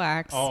PO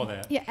box. all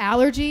that. Yeah,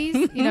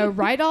 allergies.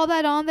 Write all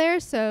that on there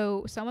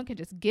so someone can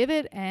just give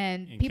it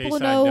and In people case will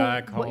know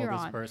I die, call what you're this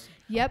on. person.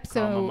 Yep. Call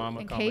So my mama,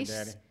 in call my case,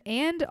 daddy.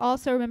 and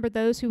also remember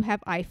those who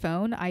have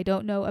iPhone. I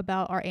don't know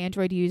about our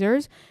Android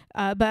users,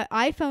 but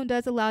iPhone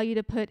does allow you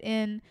to put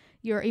in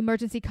your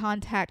emergency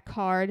contact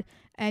card,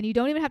 and you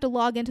don't even have to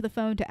log into the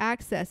phone to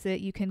access it.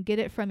 You can get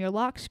it from your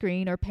lock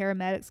screen, or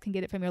paramedics can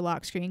get it from your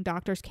lock screen.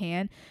 Doctors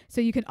can. So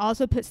you can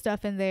also put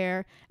stuff in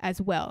there as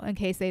well in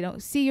case they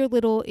don't see your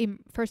little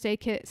first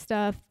aid kit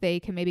stuff. They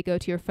can maybe go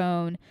to your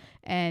phone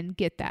and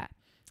get that.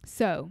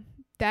 So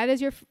that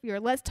is your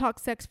Let's Talk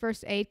Sex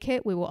first aid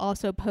kit. We will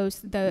also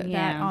post that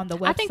on the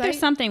website. I think there's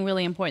something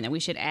really important that we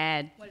should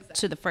add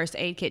to the first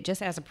aid kit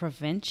just as a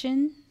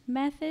prevention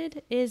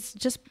method is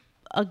just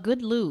a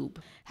good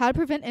lube. How to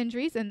prevent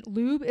injuries, and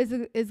lube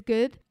is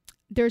good.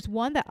 There's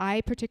one that I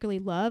particularly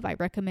love. I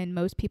recommend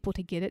most people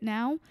to get it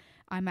now.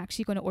 I'm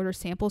actually going to order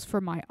samples for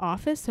my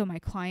office so my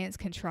clients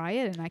can try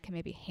it, and I can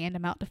maybe hand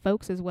them out to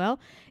folks as well.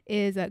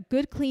 Is a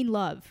Good Clean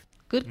Love.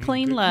 Good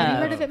Clean Love. Have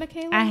you heard of it,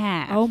 Michaela? I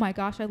have. Oh my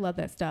gosh, I love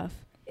that stuff.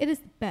 It is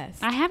the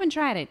best. I haven't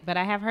tried it, but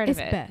I have heard of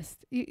it. It's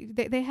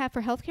best. They have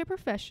for healthcare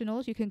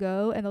professionals. You can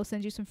go and they'll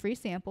send you some free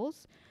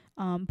samples.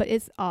 But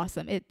it's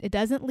awesome. It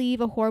doesn't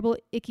leave a horrible,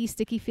 icky,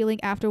 sticky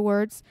feeling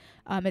afterwards.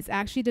 It's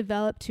actually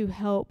developed to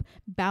help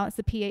balance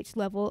the pH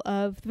level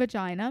of the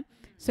vagina.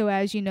 So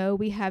as you know,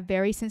 we have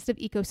very sensitive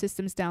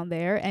ecosystems down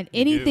there, and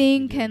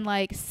anything can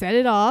set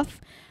it off,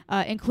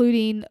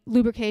 including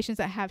lubrications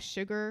that have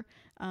sugar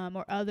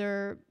or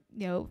other,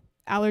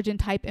 allergen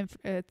type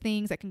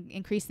things that can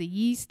increase the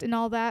yeast and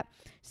all that.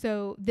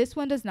 So this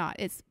one does not.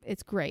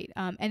 It's great.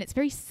 And it's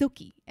very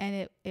silky,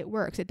 and it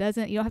works. You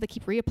don't have to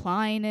keep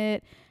reapplying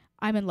it.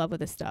 I'm in love with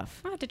this stuff.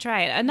 I'll have to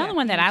try it. Another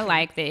one that I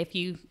like that if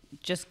you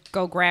just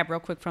go grab real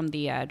quick from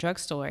the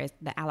drugstore is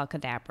the Aloe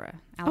Cadabra.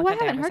 I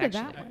haven't heard of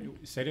that one.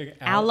 Say it again.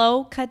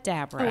 Aloe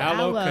Cadabra.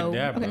 Aloe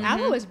Cadabra. Okay,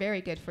 aloe is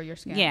very good for your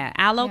skin. Yeah,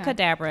 Aloe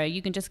Cadabra.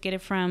 You can just get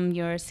it from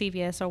your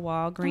CVS or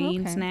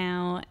Walgreens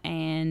now,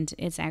 and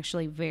it's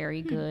actually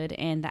very good.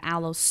 And the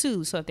aloe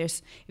soothes. So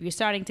if you're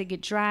starting to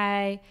get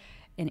dry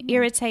and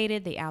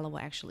irritated, the aloe will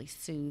actually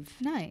soothe.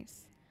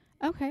 Nice.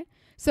 Okay.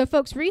 So,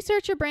 folks,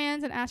 research your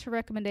brands and ask for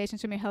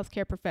recommendations from your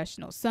healthcare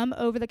professionals. Some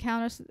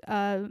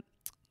over-the-counter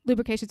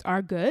lubrications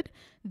are good,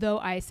 though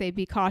I say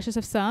be cautious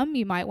of some.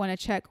 You might want to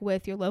check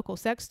with your local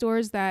sex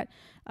stores that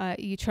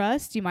you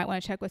trust. You might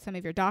want to check with some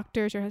of your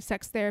doctors or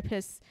sex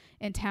therapists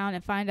in town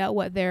and find out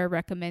what they're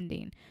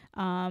recommending.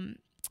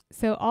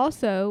 So,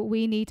 also,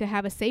 we need to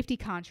have a safety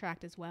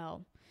contract as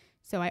well.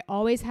 So I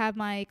always have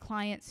my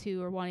clients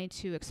who are wanting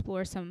to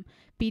explore some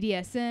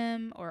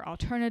BDSM or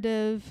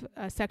alternative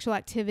sexual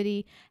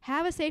activity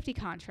have a safety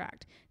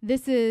contract.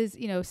 This is,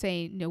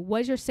 saying,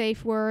 what's your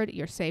safe word,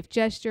 your safe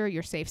gesture,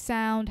 your safe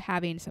sound,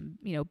 having some,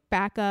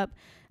 backup.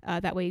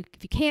 That way,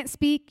 if you can't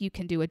speak, you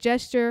can do a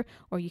gesture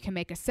or you can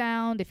make a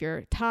sound. If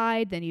you're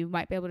tied, then you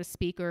might be able to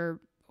speak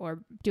or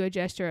do a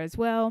gesture as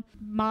well.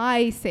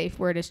 My safe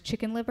word is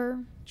chicken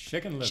liver.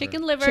 Chicken liver.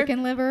 Chicken liver.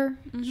 Chicken liver.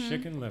 Mm-hmm.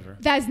 Chicken liver.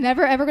 That is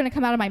never, ever going to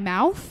come out of my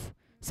mouth.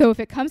 So if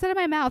it comes out of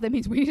my mouth, that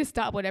means we need to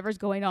stop whatever's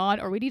going on,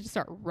 or we need to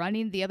start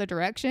running the other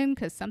direction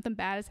because something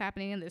bad is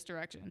happening in this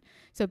direction.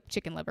 So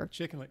chicken liver.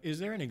 Chicken liver. Is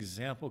there an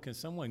example? Can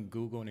someone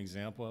Google an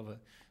example of a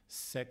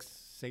sex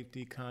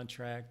safety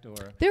contract or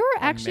there are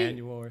a actually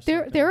manual or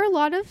something? there are a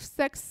lot of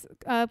sex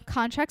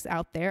contracts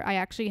out there. I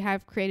actually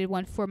have created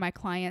one for my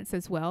clients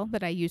as well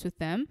that I use with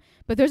them.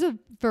 But there's a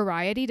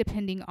variety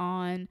depending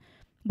on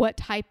what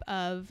type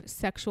of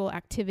sexual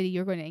activity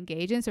you're going to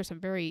engage in. So there's some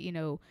very,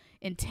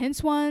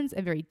 intense ones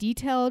and very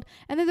detailed.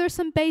 And then there's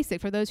some basic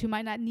for those who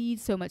might not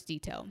need so much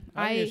detail.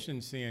 I'm interested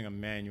in seeing a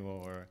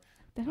manual or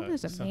I don't know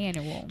if there's a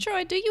manual.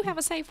 Troy, do you have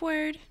a safe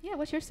word? Yeah,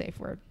 what's your safe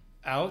word?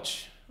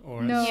 ouch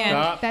or No,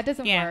 stop. that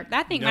doesn't work.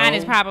 I think No. mine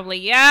is probably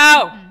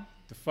yo.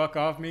 The fuck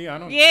off me. I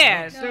don't.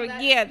 Yeah, No, so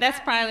that's that's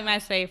probably my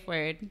safe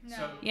word.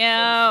 So,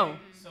 Yo.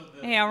 so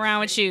the Hell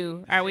wrong with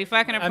you? Are we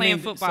fucking or playing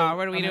football?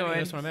 What are we doing?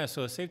 That's what I'm asking.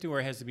 So a safety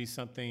word has to be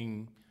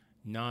something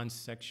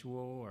non-sexual,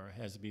 or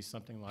has to be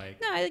something like?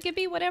 No, it could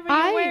be whatever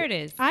your word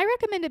is. I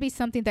recommend it be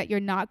something that you're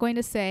not going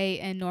to say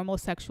in normal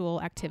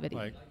sexual activity.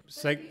 Like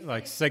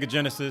Sega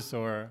Genesis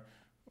or.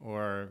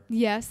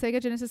 Yes,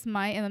 Sega Genesis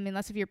might, and I mean,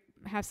 unless if you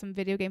have some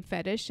video game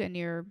fetish and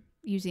you're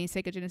using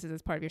Sega Genesis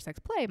as part of your sex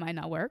play, it might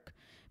not work.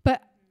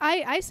 But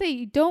I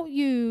say don't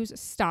use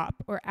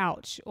stop or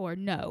ouch or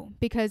no,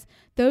 because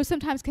those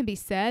sometimes can be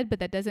said, but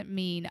that doesn't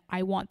mean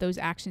I want those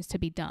actions to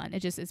be done.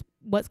 It just is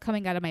what's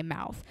coming out of my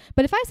mouth.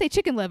 But if I say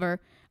chicken liver,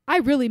 I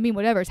really mean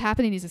whatever is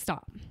happening needs to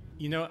stop.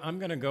 You know, I'm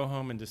going to go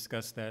home and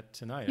discuss that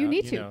tonight. You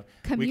need to.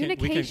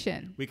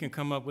 Communication. We can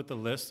come up with a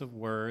list of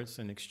words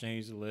and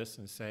exchange the list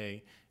and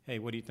say, hey,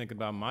 what do you think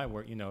about my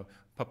word? You know,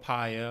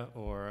 papaya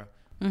or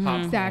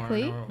popcorn.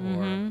 Exactly.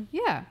 Or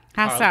Yeah.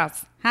 Hot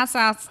sauce. Hot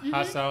sauce.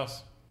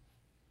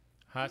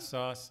 Hot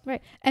sauce.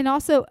 Right. And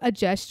also a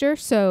gesture.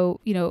 So,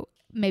 you know,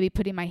 maybe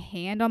putting my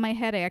hand on my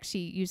head. I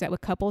actually use that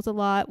with couples a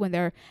lot when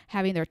they're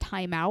having their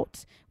time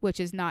out, which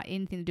is not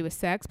anything to do with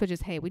sex, but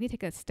just, hey, we need to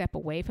take a step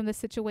away from this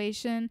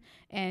situation.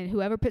 And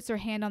whoever puts their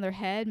hand on their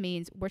head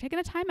means we're taking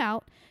a time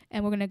out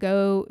and we're going to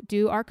go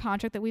do our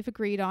contract that we've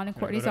agreed on in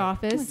Courtney's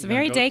office. It's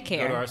very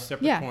daycare. Go to our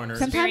separate corners.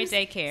 Sometimes,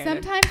 very daycare.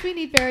 Sometimes we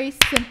need very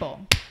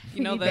simple.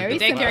 You know, the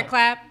daycare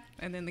clap,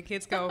 and then the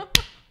kids go,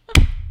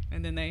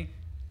 and then they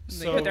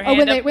put their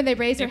hand up. When they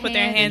raise their hand, put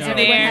their hands in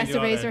everyone there. has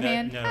to raise their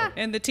hand. No.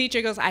 And the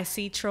teacher goes, I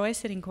see Troy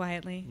sitting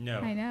quietly. No.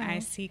 I know. I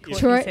see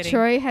Courtney sitting.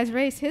 Troy has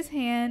raised his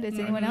hand. Is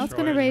anyone else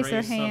going to raise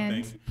their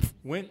hand?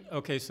 When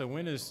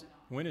is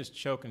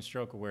Choke and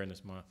Stroke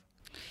Awareness Month?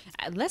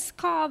 Let's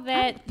call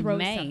that throw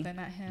May. something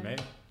at him. May?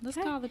 Let's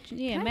call it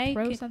May.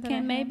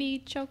 Can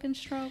maybe Choke and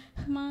Stroke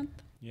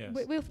Month? Yes.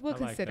 We'll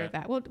consider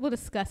that. We'll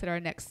discuss at our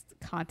next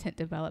content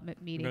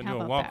development meeting. We're going to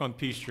do a walk on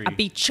Peachtree. I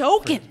be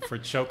choking for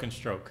Choke and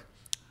Stroke.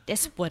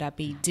 That's what I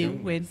be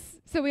doing.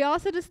 So we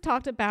also just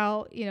talked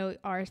about, you know,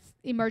 our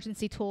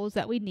emergency tools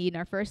that we need in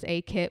our first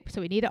aid kit.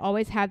 So we need to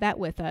always have that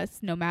with us,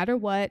 no matter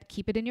what.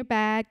 Keep it in your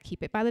bag.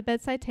 Keep it by the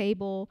bedside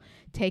table.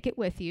 Take it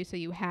with you so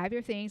you have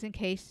your things in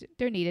case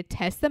they're needed.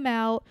 Test them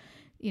out.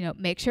 You know,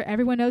 make sure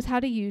everyone knows how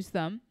to use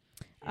them.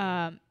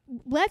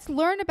 Let's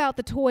learn about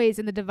the toys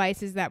and the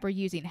devices that we're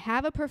using.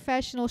 Have a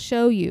professional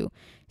show you.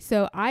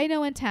 So I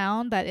know in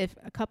town that if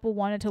a couple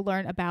wanted to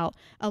learn about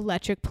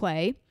electric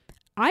play,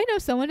 I know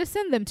someone to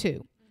send them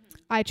to.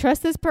 I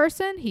trust this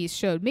person. He's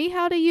showed me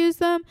how to use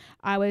them.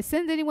 I would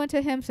send anyone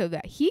to him so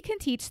that he can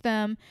teach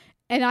them.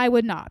 And I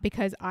would not,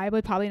 because I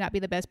would probably not be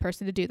the best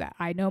person to do that.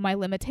 I know my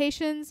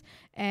limitations,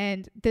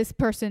 and this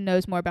person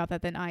knows more about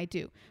that than I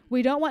do.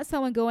 We don't want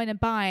someone going and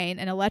buying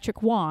an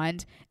electric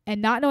wand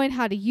and not knowing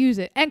how to use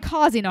it and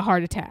causing a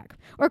heart attack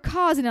or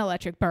causing an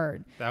electric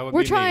burn.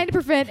 We're trying to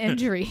prevent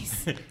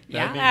injuries.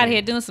 Y'all out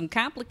here doing some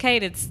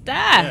complicated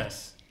stuff.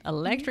 Yes.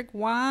 Electric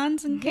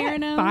wands and carrying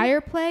them.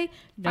 Fire play.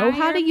 Know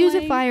how to use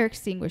a fire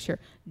extinguisher.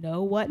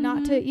 Know what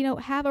not to, you know,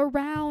 have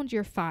around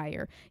your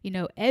fire. You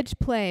know, edge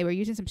play. We're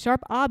using some sharp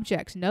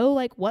objects. Know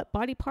like what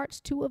body parts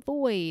to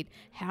avoid.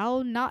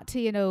 How not to,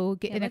 you know,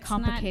 get in a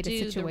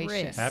complicated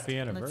situation. Happy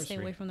anniversary. Let's stay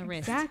away from the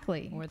wrist.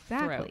 Exactly. Or the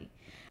throat.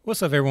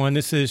 What's up, everyone?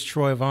 This is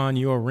Troy Vaughn,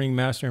 your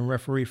ringmaster and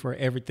referee for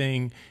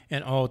everything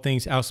and all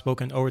things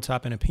outspoken,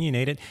 overtop, and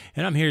opinionated.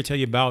 And I'm here to tell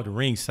you about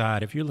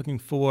Ringside. If you're looking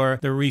for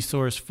the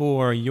resource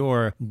for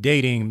your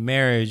dating,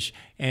 marriage,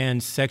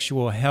 and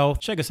sexual health,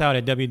 check us out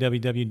at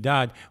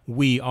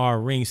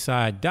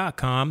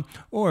www.weareringside.com.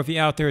 Or if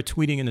you're out there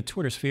tweeting in the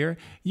Twitter sphere,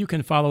 you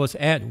can follow us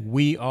at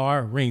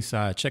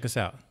weareringside. Check us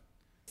out.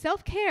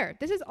 Self-care.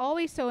 This is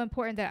always so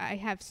important that I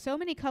have so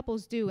many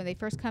couples do when they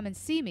first come and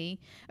see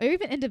me, or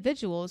even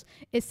individuals,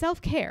 is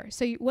self-care.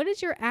 So what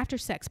is your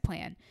after-sex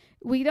plan?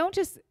 We don't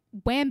just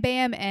wham,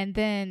 bam, and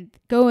then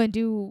go and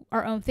do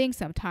our own thing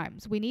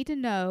sometimes. We need to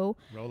know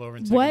roll over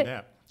and take a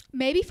nap.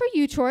 Maybe for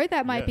you, Troy,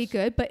 that might be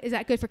good, but is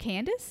that good for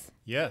Candace?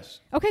 Yes.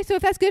 Okay, so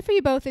if that's good for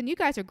you both, then you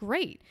guys are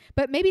great.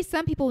 But maybe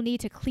some people need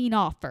to clean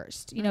off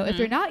first. You know, if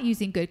you're not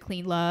using Good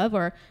Clean Love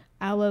or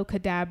Aloe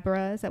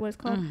Cadabra, is that what it's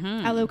called?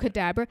 Aloe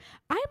Cadabra.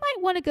 I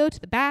might want to go to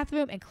the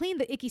bathroom and clean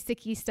the icky,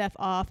 sticky stuff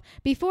off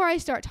before I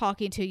start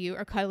talking to you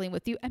or cuddling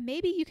with you. And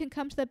maybe you can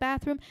come to the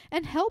bathroom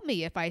and help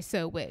me if I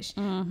so wish.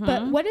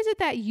 But what is it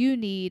that you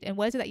need, and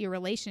what is it that your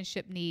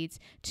relationship needs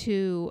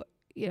to,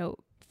 you know,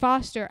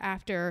 foster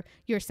after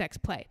your sex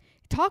play?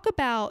 Talk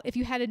about if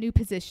you had a new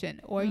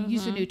position or you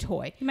used a new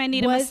toy. You might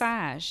need a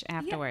massage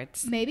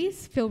afterwards. Yeah, maybe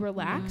feel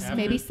relaxed.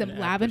 Maybe some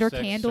lavender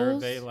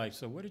candles. Survey, like,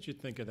 so what did you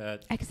think of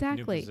that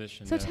new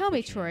position? So tell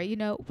me, Troy, you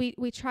know,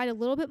 we tried a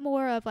little bit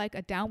more of like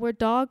a downward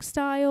dog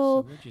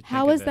style. So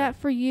how was that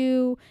for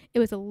you? It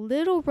was a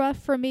little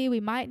rough for me. We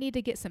might need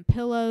to get some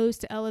pillows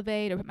to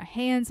elevate or put my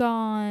hands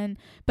on.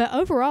 But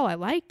overall, I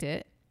liked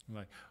it. I'm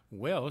like,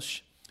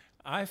 Welsh.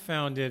 I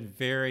found it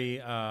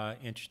very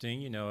interesting,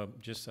 you know,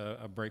 just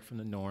a break from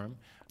the norm.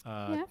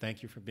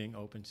 Thank you for being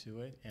open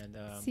to it, and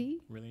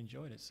really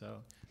enjoyed it. So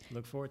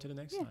look forward to the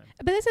next time.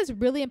 But this is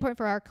really important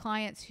for our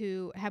clients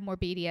who have more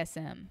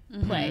BDSM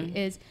play,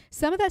 is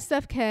some of that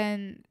stuff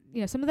can,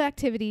 you know, some of the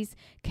activities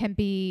can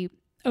be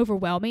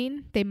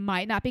overwhelming. They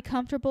might not be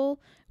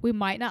comfortable. We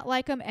might not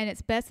like them. And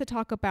it's best to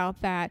talk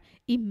about that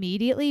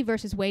immediately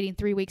versus waiting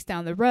 3 weeks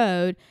down the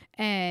road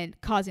and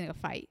causing a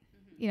fight.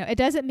 You know, it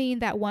doesn't mean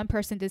that one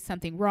person did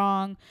something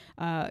wrong.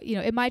 You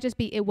know, it might just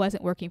be it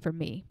wasn't working for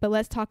me. But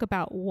let's talk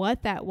about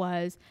what that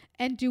was.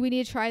 And do we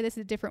need to try this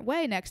a different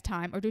way next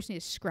time, or do we just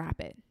need to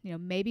scrap it? You know,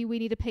 maybe we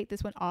need to take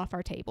this one off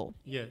our table.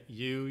 Yeah,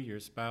 you, your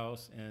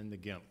spouse, and the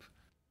GIMP.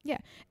 Yeah.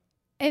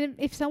 And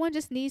if someone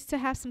just needs to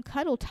have some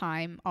cuddle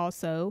time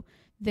also,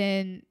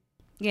 then...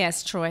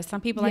 Yes, Troy. Some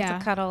people like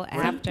to cuddle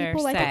after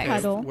people sex. Like to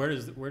cuddle. Where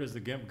does the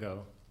GIMP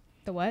go?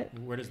 The what?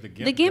 Where does the GIMP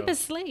go? The GIMP is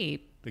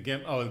sleep. The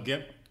GIMP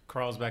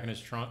crawls back in his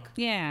trunk.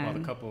 Yeah. While the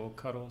couple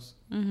cuddles.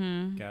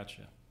 Mm-hmm.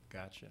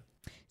 Gotcha.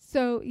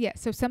 So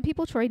some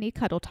people, Troy, need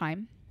cuddle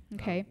time.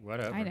 Okay.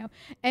 Whatever. I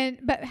know.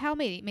 But how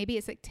many? Maybe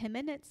it's like 10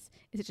 minutes.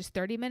 Is it just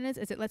 30 minutes?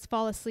 Is it let's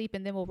fall asleep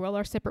and then we'll roll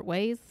our separate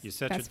ways?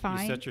 That's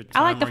fine. You set your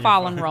I like the timer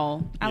fall on and your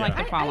phone. roll. I like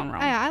the fall and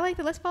roll. I like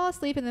the let's fall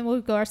asleep and then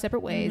we'll go our separate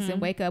ways and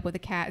wake up with the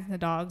cat and the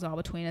dogs all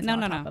between us on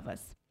top of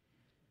us.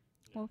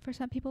 Well, for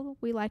some people,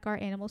 we like our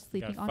animals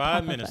sleeping on top of us.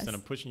 5 minutes and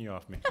I'm pushing you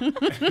off me.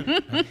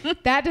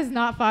 That does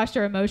not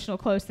foster emotional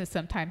closeness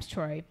sometimes,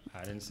 Troy.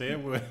 I didn't say it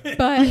would.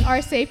 But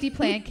our safety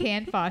plan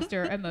can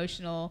foster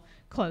emotional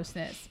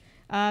closeness.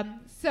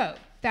 So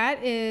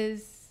that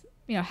is,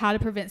 how to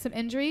prevent some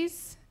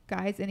injuries.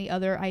 Guys, any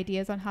other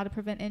ideas on how to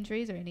prevent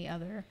injuries or any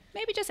other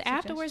maybe just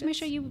afterwards make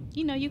sure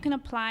you can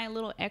apply a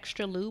little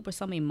extra lube or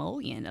some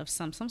emollient of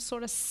some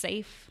sort of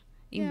safe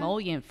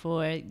emollient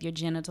for your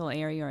genital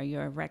area or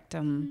your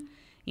rectum,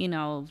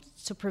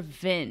 to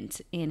prevent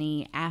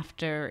any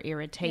after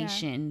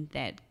irritation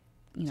that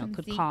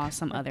could cause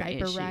some other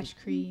diaper issues. Rash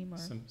cream or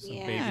some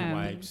baby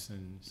wipes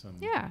and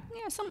some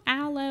some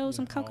aloe,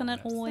 some coconut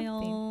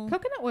oil.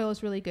 Coconut oil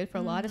is really good for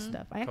a lot of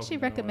stuff. I actually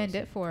recommend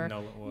it for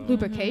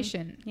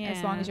lubrication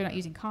as long as you're not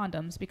using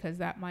condoms, because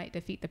that might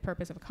defeat the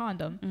purpose of a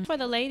condom. For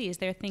the ladies,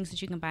 there are things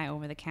that you can buy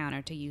over the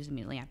counter to use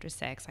immediately after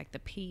sex, like the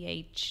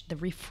pH, the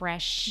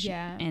Refresh,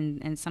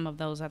 and some of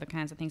those other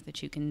kinds of things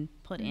that you can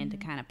put in to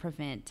kind of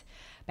prevent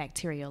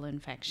bacterial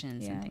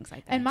infections and things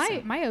like that. And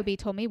my OB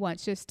told me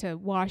once just to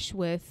wash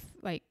with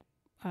like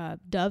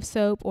Dove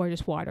soap or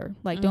just water.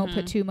 Like don't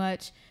put too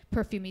much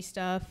perfumey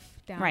stuff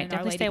down in our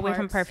definitely lady stay away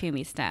parts. from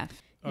perfumey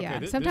stuff.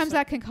 Okay, sometimes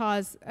that can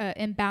cause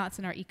imbalance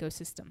in our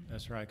ecosystem.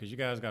 That's right, because you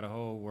guys got a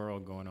whole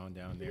world going on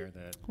down there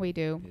that we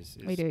do.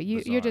 We do.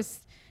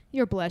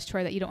 You're blessed,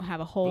 Troy, that you don't have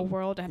a whole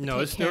world to have to take care of.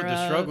 No, it's still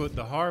the struggle.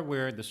 The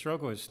hardware, the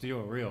struggle is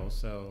still real.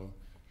 So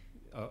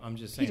I'm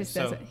just saying.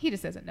 He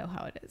just doesn't know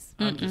how it is.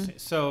 I'm just saying,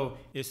 so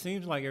it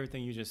seems like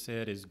everything you just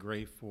said is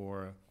great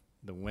for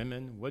the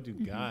women. What do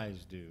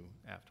guys do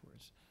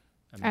afterwards?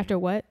 After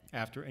what?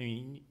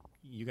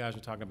 You guys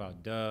were talking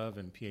about Dove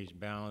and pH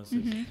balance.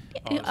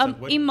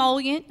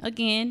 Emollient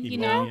again.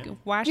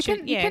 Wash you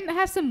can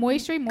have some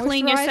moisturizer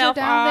clean yourself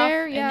down off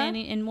there,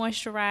 and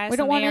moisturize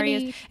some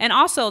areas. And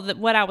also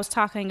what I was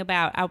talking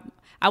about,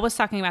 I was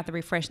talking about the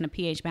Refresh and the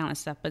pH balance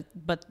stuff,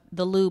 but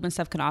the lube and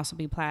stuff could also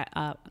be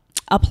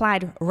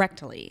applied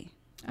rectally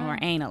or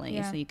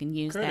anally, so you can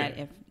use that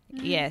if.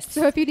 Yes.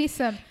 So if you need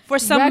some for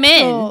some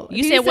men,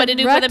 you said what to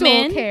do for the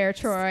men. Care,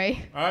 Troy.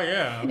 Oh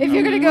yeah. If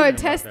you're gonna go and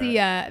test the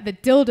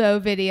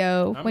dildo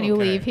video when you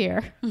leave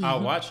here,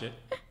 I'll watch it,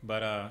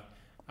 but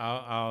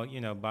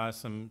I'll buy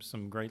some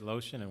great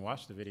lotion and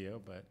watch the video,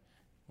 but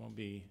won't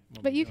be.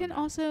 But you can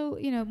also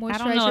moisturize. I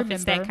don't know your if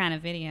it's that kind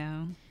of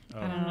video.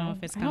 I don't know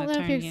if it's gonna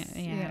turn you.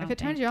 If it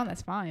turns you on,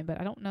 that's fine. But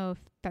I don't know if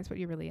that's what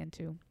you're really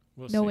into.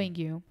 We'll knowing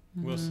see. You.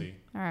 We'll see.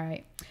 All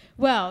right.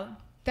 Well,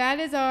 that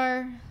is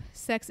our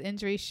sex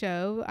injury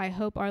show. I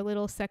hope our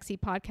little sexy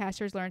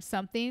podcasters learned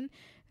something.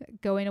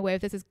 Going away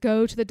with this is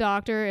go to the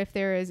doctor if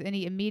there is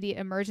any immediate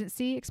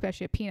emergency,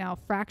 especially a penile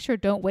fracture.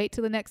 Don't wait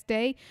till the next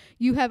day.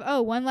 You have,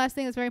 one last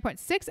thing that's very important.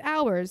 6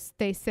 hours,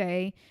 they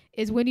say,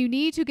 is when you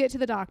need to get to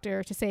the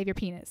doctor to save your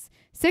penis.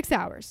 6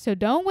 hours. So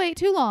don't wait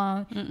too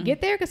long.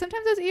 Get there, because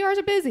sometimes those ERs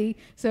are busy.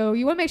 So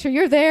you want to make sure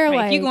you're there.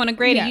 Right, if you're going to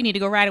Grady, you need to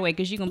go right away,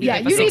 because you're going to be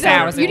there for 6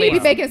 hours. You need to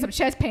be making some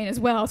chest pain as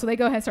well. So they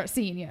go ahead and start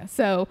seeing you.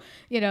 So,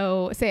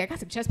 say I got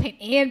some chest pain,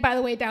 and by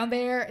the way, down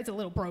there, it's a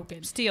little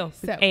broken. Still,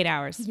 8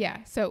 hours.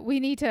 Yeah. So we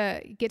need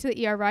to get to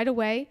the ER right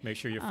away. Make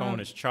sure your phone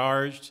is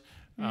charged.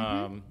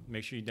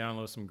 Make sure you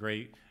download some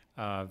great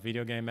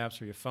video game apps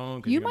for your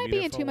phone. You might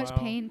be in too much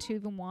pain to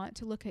even want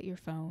to look at your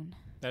phone.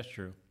 That's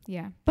true.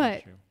 Yeah,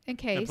 but in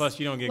case. And plus,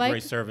 you don't get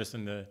great service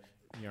in the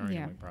ER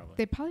anyway, probably.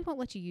 They probably won't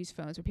let you use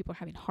phones where people are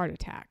having heart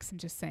attacks. I'm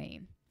just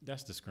saying.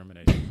 That's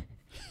discrimination.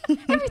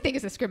 Everything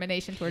is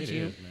discrimination towards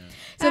you. It is, man.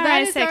 So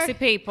that is sexy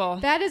people.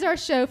 That is our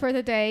show for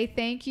the day.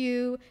 Thank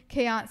you,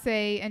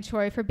 Keonce and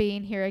Troy, for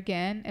being here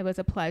again. It was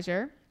a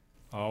pleasure.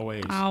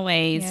 Always.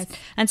 Yes.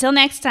 Until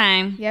next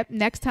time. Yep.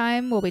 Next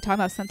time, we'll be talking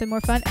about something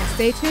more fun. And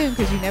stay tuned,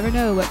 because you never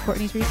know what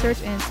Courtney's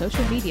research in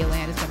social media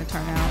land is going to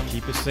turn out.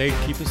 Keep it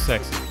safe. Keep it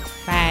sexy.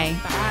 Bye.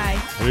 Bye.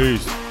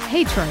 Peace.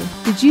 Hey, Troy.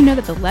 Did you know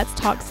that the Let's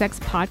Talk Sex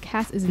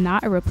podcast is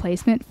not a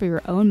replacement for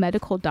your own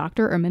medical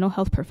doctor or mental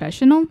health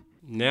professional?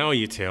 Now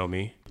you tell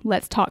me.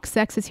 Let's Talk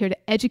Sex is here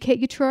to educate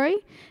you, Troy.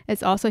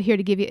 It's also here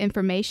to give you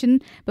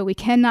information, but we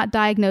cannot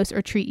diagnose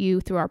or treat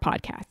you through our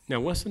podcast. Now,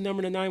 what's the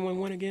number to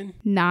 911 again?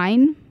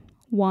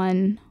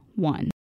 911.